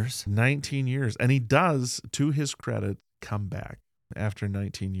 19 years? 19 years. And he does, to his credit, come back after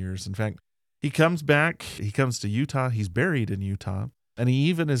 19 years. In fact, he comes back. He comes to Utah. He's buried in Utah. And he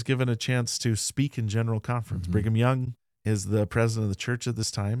even is given a chance to speak in General Conference. Brigham Young is the president of the church at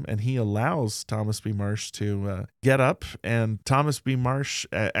this time, and he allows Thomas B. Marsh to get up. And Thomas B. Marsh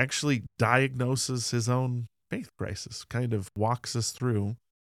actually diagnoses his own faith crisis, kind of walks us through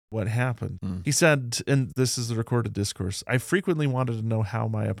what happened. He said, and this is the recorded discourse, I frequently wanted to know how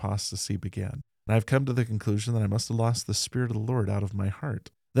my apostasy began. And I've come to the conclusion that I must have lost the Spirit of the Lord out of my heart.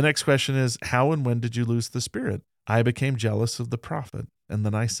 The next question is, how and when did you lose the Spirit? I became jealous of the prophet, and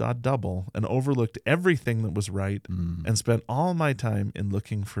then I saw double and overlooked everything that was right and spent all my time in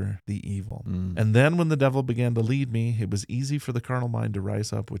looking for the evil. And then when the devil began to lead me, it was easy for the carnal mind to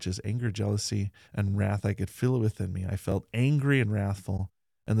rise up, which is anger, jealousy, and wrath. I could feel it within me. I felt angry and wrathful,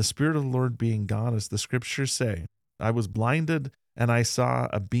 and the Spirit of the Lord being gone, as the scriptures say, I was blinded, and I saw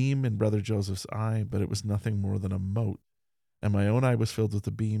a beam in Brother Joseph's eye, but it was nothing more than a mote. And my own eye was filled with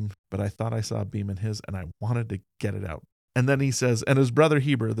a beam, but I thought I saw a beam in his, and I wanted to get it out. And then he says, and his brother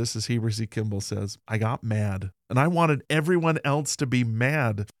Heber, this is Heber C. Kimball, says, I got mad, and I wanted everyone else to be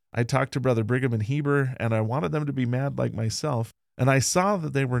mad. I talked to Brother Brigham and Heber, and I wanted them to be mad like myself. And I saw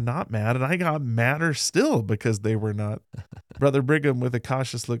that they were not mad, and I got madder still because they were not. Brother Brigham, with a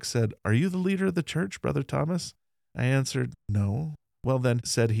cautious look, said, Are you the leader of the church, Brother Thomas? I answered, No. Well, then,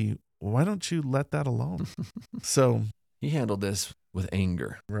 said he, why don't you let that alone? So he handled this with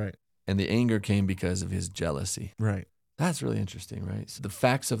anger. Right. And the anger came because of his jealousy. Right. That's really interesting, right? So the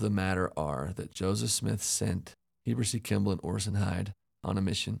facts of the matter are that Joseph Smith sent Heber C. Kimball and Orson Hyde on a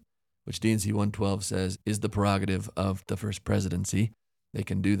mission, which D&C 112 says is the prerogative of the First Presidency. They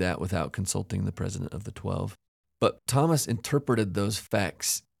can do that without consulting the president of the 12. But Thomas interpreted those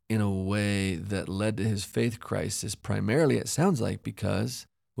facts in a way that led to his faith crisis, primarily, it sounds like, because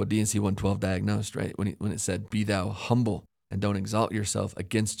what D&C 112 diagnosed, right? When it said, be thou humble and don't exalt yourself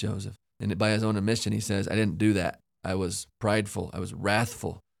against Joseph. And by his own admission, he says, I didn't do that. I was prideful. I was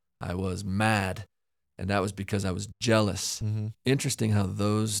wrathful. I was mad. And that was because I was jealous. Interesting how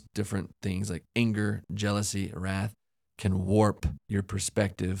those different things like anger, jealousy, wrath can warp your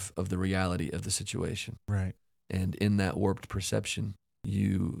perspective of the reality of the situation. Right. And in that warped perception,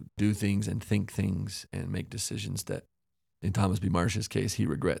 you do things and think things and make decisions that, in Thomas B. Marsh's case, he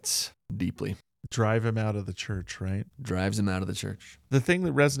regrets deeply. Drive him out of the church, right? Drives him out of the church. The thing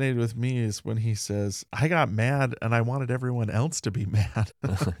that resonated with me is when he says, I got mad and I wanted everyone else to be mad.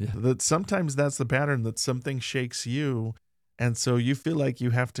 That sometimes that's the pattern, that something shakes you, and so you feel like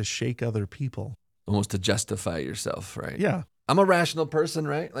you have to shake other people. Almost to justify yourself, right? Yeah. I'm a rational person,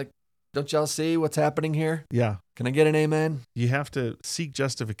 right? Like, don't y'all see what's happening here? Yeah. Can I get an amen? You have to seek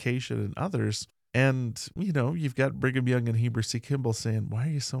justification in others. And, you've got Brigham Young and Heber C. Kimball saying, why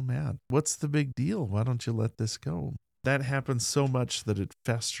are you so mad? What's the big deal? Why don't you let this go? That happens so much that it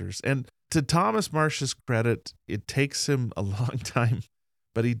festers. And to Thomas Marsh's credit, it takes him a long time,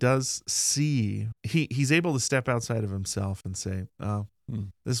 but he does see, he's able to step outside of himself and say, oh,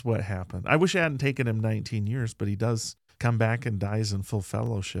 this is what happened. I wish it hadn't taken him 19 years, but he does come back and dies in full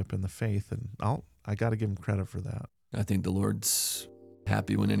fellowship in the faith. And I got to give him credit for that. I think the Lord's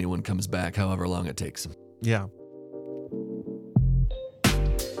happy when anyone comes back, however long it takes them. Yeah.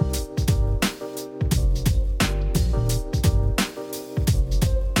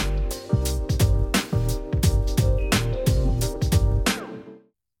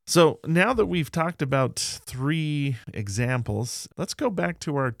 So now that we've talked about 3 examples, let's go back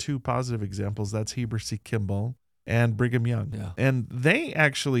to our 2 positive examples. That's Heber C. Kimball and Brigham Young. Yeah. And they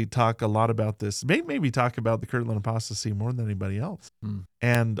actually talk a lot about this, maybe talk about the Kirtland apostasy more than anybody else.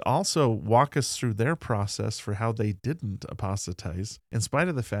 And also walk us through their process for how they didn't apostatize, in spite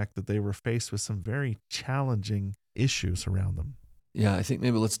of the fact that they were faced with some very challenging issues around them. Yeah, I think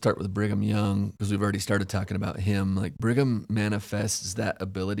maybe let's start with Brigham Young, because we've already started talking about him. Like, Brigham manifests that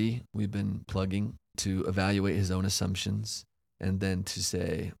ability we've been plugging to evaluate his own assumptions and then to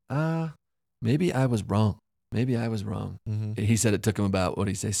say, maybe I was wrong. Maybe I was wrong. Mm-hmm. He said it took him about,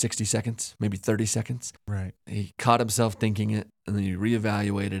 60 seconds, maybe 30 seconds. Right. He caught himself thinking it, and then he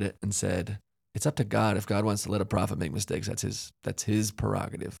reevaluated it and said, it's up to God. If God wants to let a prophet make mistakes, that's his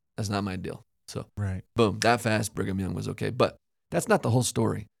prerogative. That's not my deal. So, right. Boom, that fast, Brigham Young was okay. But that's not the whole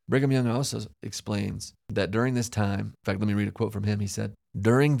story. Brigham Young also explains that during this time, in fact, let me read a quote from him. He said,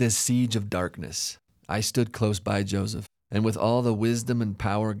 "During this siege of darkness, I stood close by Joseph, and with all the wisdom and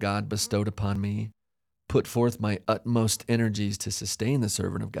power God bestowed upon me, put forth my utmost energies to sustain the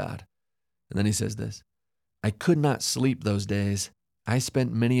servant of God." And then he says this, "I could not sleep those days. I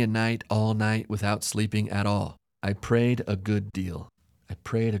spent many a night, all night, without sleeping at all. I prayed a good deal." I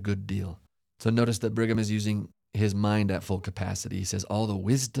prayed a good deal. So notice that Brigham is using his mind at full capacity. He says, all the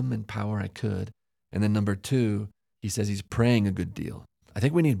wisdom and power I could. And then number 2, he says he's praying a good deal. I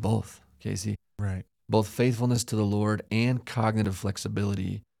think we need both, Casey. Right. Both faithfulness to the Lord and cognitive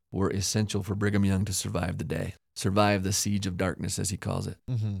flexibility were essential for Brigham Young to survive the day, survive the siege of darkness, as he calls it.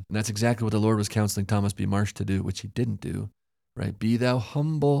 Mm-hmm. And that's exactly what the Lord was counseling Thomas B. Marsh to do, which he didn't do, right? "Be thou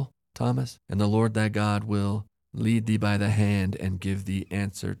humble, Thomas, and the Lord thy God will lead thee by the hand and give thee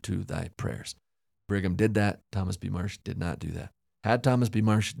answer to thy prayers." Brigham did that. Thomas B. Marsh did not do that. Had Thomas B.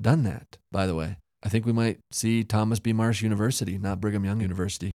 Marsh done that, by the way, I think we might see Thomas B. Marsh University, not Brigham Young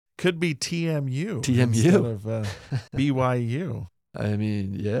University. Could be TMU. TMU. Instead of BYU. I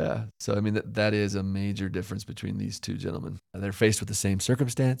mean, yeah. So, I mean, that is a major difference between these 2 gentlemen. They're faced with the same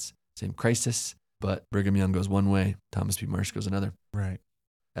circumstance, same crisis, but Brigham Young goes one way, Thomas B. Marsh goes another. Right.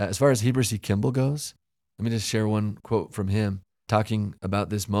 As far as Heber C. Kimball goes, let me just share one quote from him talking about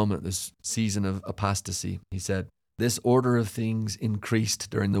this moment, this season of apostasy. He said, "This order of things increased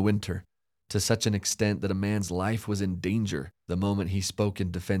during the winter to such an extent that a man's life was in danger the moment he spoke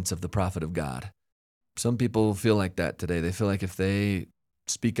in defense of the prophet of God." Some people feel like that today. They feel like if they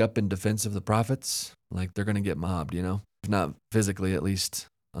speak up in defense of the prophets, like they're going to get mobbed, if not physically, at least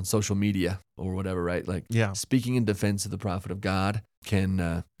on social media or whatever, right? Like, yeah. Speaking in defense of the prophet of God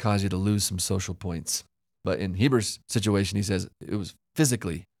can cause you to lose some social points. But in Heber's situation, he says it was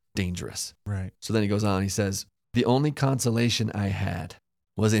physically dangerous. Right. So then he goes on, he says, "The only consolation I had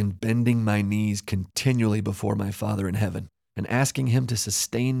was in bending my knees continually before my Father in heaven and asking him to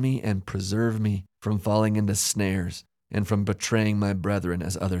sustain me and preserve me from falling into snares and from betraying my brethren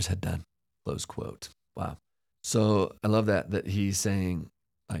as others had done." Close quote. Wow. So I love that he's saying,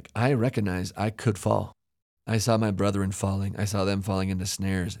 like, I recognize I could fall. I saw my brethren falling. I saw them falling into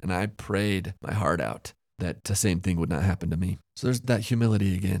snares, and I prayed my heart out that the same thing would not happen to me. So there's that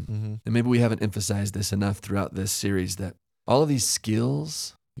humility again. Mm-hmm. And maybe we haven't emphasized this enough throughout this series, that all of these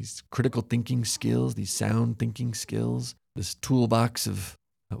skills, these critical thinking skills, these sound thinking skills, this toolbox of,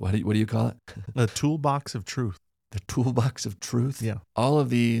 what do you call it? A toolbox of truth. The toolbox of truth. Yeah. All of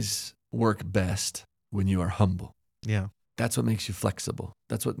these work best when you are humble. Yeah. That's what makes you flexible.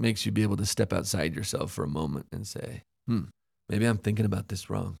 That's what makes you be able to step outside yourself for a moment and say, maybe I'm thinking about this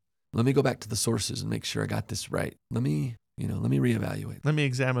wrong. Let me go back to the sources and make sure I got this right. Let me reevaluate. Let me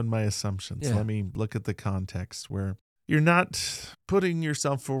examine my assumptions. Yeah. Let me look at the context where you're not putting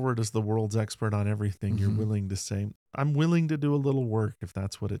yourself forward as the world's expert on everything. Mm-hmm. You're willing to say, I'm willing to do a little work if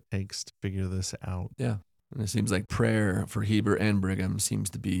that's what it takes to figure this out. Yeah. And it seems like prayer for Heber and Brigham seems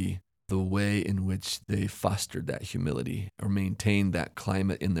to be the way in which they fostered that humility or maintained that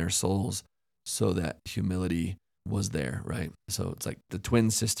climate in their souls so that humility was there, right? So it's like the twin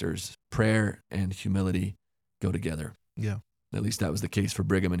sisters, prayer and humility go together. Yeah. At least that was the case for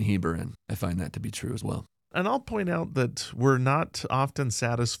Brigham and Heber, and I find that to be true as well. And I'll point out that we're not often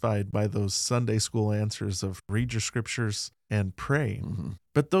satisfied by those Sunday school answers of read your scriptures and pray. Mm-hmm.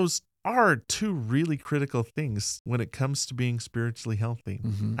 But those are 2 really critical things when it comes to being spiritually healthy.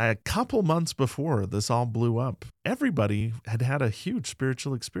 Mm-hmm. A couple months before this all blew up, everybody had a huge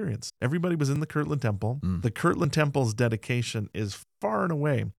spiritual experience. Everybody was in the Kirtland Temple. The Kirtland Temple's dedication is far and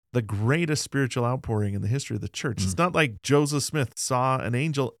away the greatest spiritual outpouring in the history of the church. It's not like Joseph Smith saw an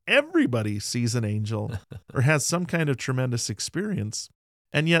angel. Everybody sees an angel or has some kind of tremendous experience.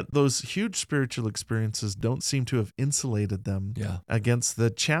 And yet those huge spiritual experiences don't seem to have insulated them against the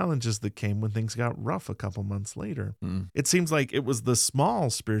challenges that came when things got rough a couple months later. It seems like it was the small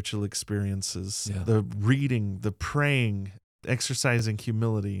spiritual experiences, the reading, the praying, exercising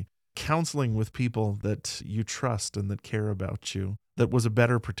humility, counseling with people that you trust and that care about you, that was a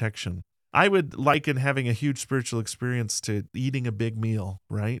better protection. I would liken having a huge spiritual experience to eating a big meal,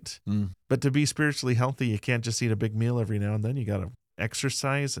 right? But to be spiritually healthy, you can't just eat a big meal every now and then. You got to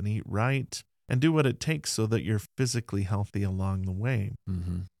exercise and eat right and do what it takes so that you're physically healthy along the way.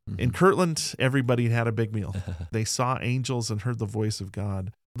 In Kirtland, everybody had a big meal. They saw angels and heard the voice of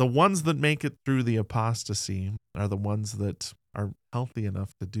God. The ones that make it through the apostasy are the ones that are healthy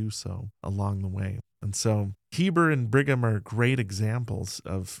enough to do so along the way. And so Heber and Brigham are great examples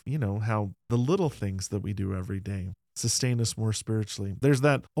of, how the little things that we do every day sustain us more spiritually. There's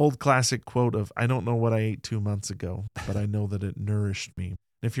that old classic quote of, I don't know what I ate 2 months ago, but I know that it nourished me.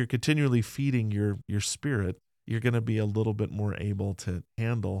 If you're continually feeding your spirit, you're going to be a little bit more able to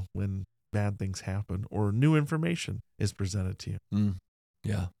handle when bad things happen or new information is presented to you.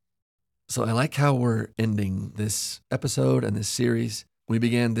 Yeah. So I like how we're ending this episode and this series. We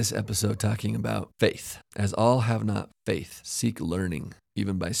began this episode talking about faith. As all have not faith, seek learning,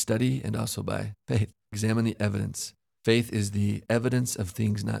 even by study and also by faith. Examine the evidence. Faith is the evidence of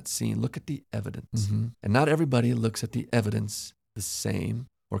things not seen. Look at the evidence. And not everybody looks at the evidence the same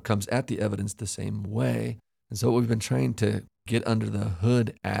or comes at the evidence the same way. And so what we've been trying to get under the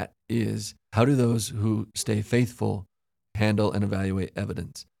hood at is, how do those who stay faithful handle and evaluate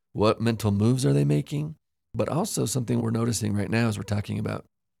evidence? What mental moves are they making? But also something we're noticing right now as we're talking about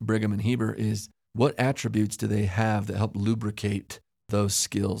Brigham and Heber is, what attributes do they have that help lubricate those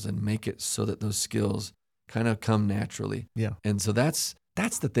skills and make it so that those skills kind of come naturally? Yeah. And so that's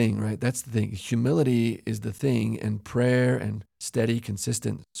the thing, right? That's the thing. Humility is the thing, and prayer and steady,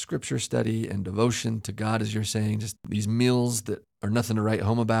 consistent scripture study and devotion to God, as you're saying, just these meals that are nothing to write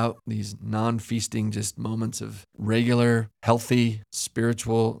home about, these non-feasting, just moments of regular, healthy,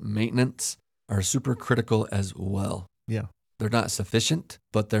 spiritual maintenance are super critical as well. Yeah. They're not sufficient,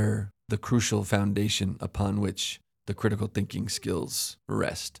 but they're the crucial foundation upon which the critical thinking skills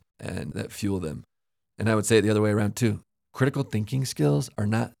rest and that fuel them. And I would say it the other way around too. Critical thinking skills are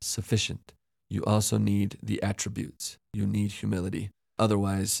not sufficient. You also need the attributes. You need humility.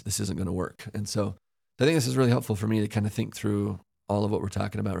 Otherwise, this isn't going to work. And so I think this is really helpful for me to kind of think through all of what we're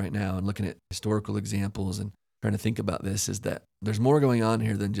talking about right now and looking at historical examples and trying to think about this, is that there's more going on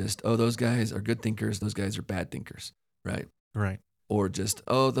here than just, those guys are good thinkers, those guys are bad thinkers, right? Right. Or just,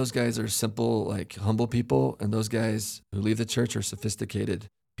 those guys are simple, like humble people, and those guys who leave the church are sophisticated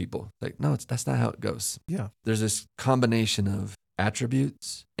people. Like, no, that's not how it goes. Yeah. There's this combination of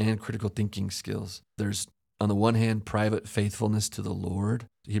attributes and critical thinking skills. There's, on the one hand, private faithfulness to the Lord.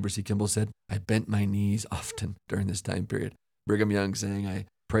 Heber C. Kimball said, I bent my knees often during this time period. Brigham Young saying, I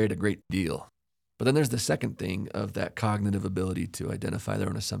prayed a great deal. But then there's the second thing of that cognitive ability to identify their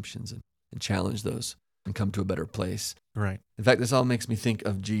own assumptions and challenge those and come to a better place. Right. In fact, this all makes me think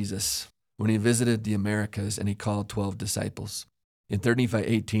of Jesus when he visited the Americas and he called 12 disciples. In 3 Nephi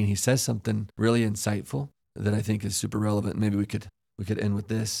 18, he says something really insightful that I think is super relevant. Maybe we could end with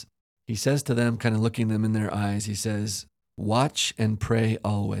this. He says to them, kind of looking them in their eyes, he says, watch and pray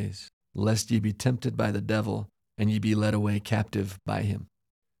always, lest ye be tempted by the devil, and ye be led away captive by him.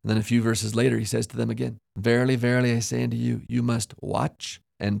 And then a few verses later, he says to them again, verily, verily, I say unto you, you must watch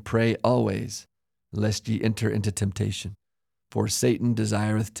and pray always, lest ye enter into temptation. For Satan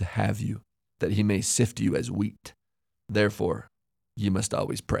desireth to have you, that he may sift you as wheat. Therefore, ye must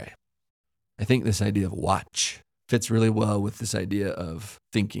always pray. I think this idea of watch fits really well with this idea of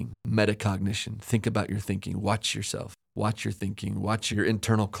thinking, metacognition. Think about your thinking. Watch yourself. Watch your thinking. Watch your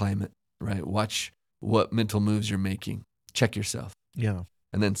internal climate, right? Watch what mental moves you're making. Check yourself. Yeah.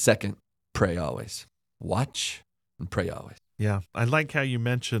 And then second, pray always. Watch and pray always. Yeah. I like how you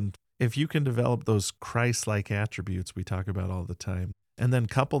mentioned, if you can develop those Christ-like attributes we talk about all the time, and then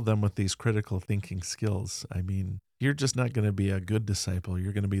couple them with these critical thinking skills, I mean, you're just not going to be a good disciple.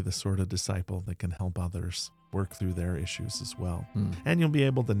 You're going to be the sort of disciple that can help others work through their issues as well. And you'll be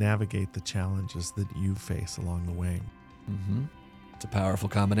able to navigate the challenges that you face along the way. Mm-hmm. It's a powerful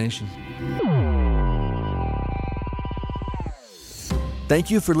combination. Thank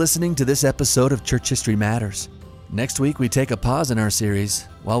you for listening to this episode of Church History Matters. Next week, we take a pause in our series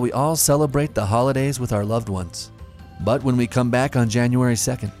while we all celebrate the holidays with our loved ones. But when we come back on January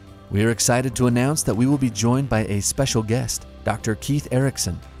 2nd, we are excited to announce that we will be joined by a special guest, Dr. Keith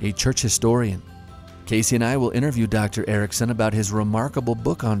Erickson, a church historian. Casey and I will interview Dr. Erickson about his remarkable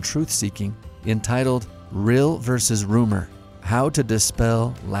book on truth-seeking entitled Real versus Rumor, How to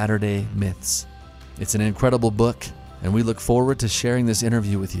Dispel Latter-day Myths. It's an incredible book, and we look forward to sharing this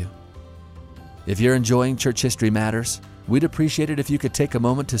interview with you. If you're enjoying Church History Matters, we'd appreciate it if you could take a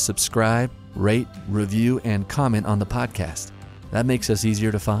moment to subscribe, rate, review, and comment on the podcast. That makes us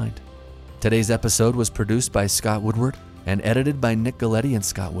easier to find. Today's episode was produced by Scott Woodward and edited by Nick Galetti and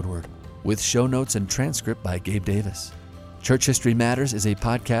Scott Woodward, with show notes and transcript by Gabe Davis. Church History Matters is a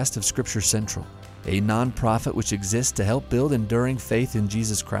podcast of Scripture Central, a nonprofit which exists to help build enduring faith in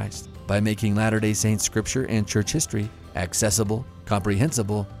Jesus Christ by making Latter-day Saints scripture and church history accessible,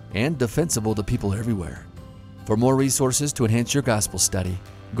 comprehensible, and defensible to people everywhere. For more resources to enhance your gospel study,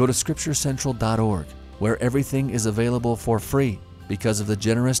 go to scripturecentral.org, where everything is available for free because of the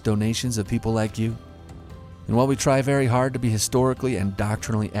generous donations of people like you. And while we try very hard to be historically and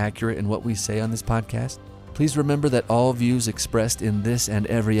doctrinally accurate in what we say on this podcast, please remember that all views expressed in this and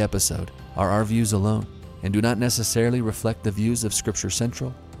every episode are our views alone and do not necessarily reflect the views of Scripture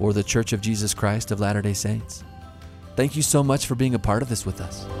Central or the Church of Jesus Christ of Latter-day Saints. Thank you so much for being a part of this with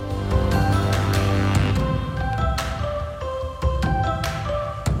us.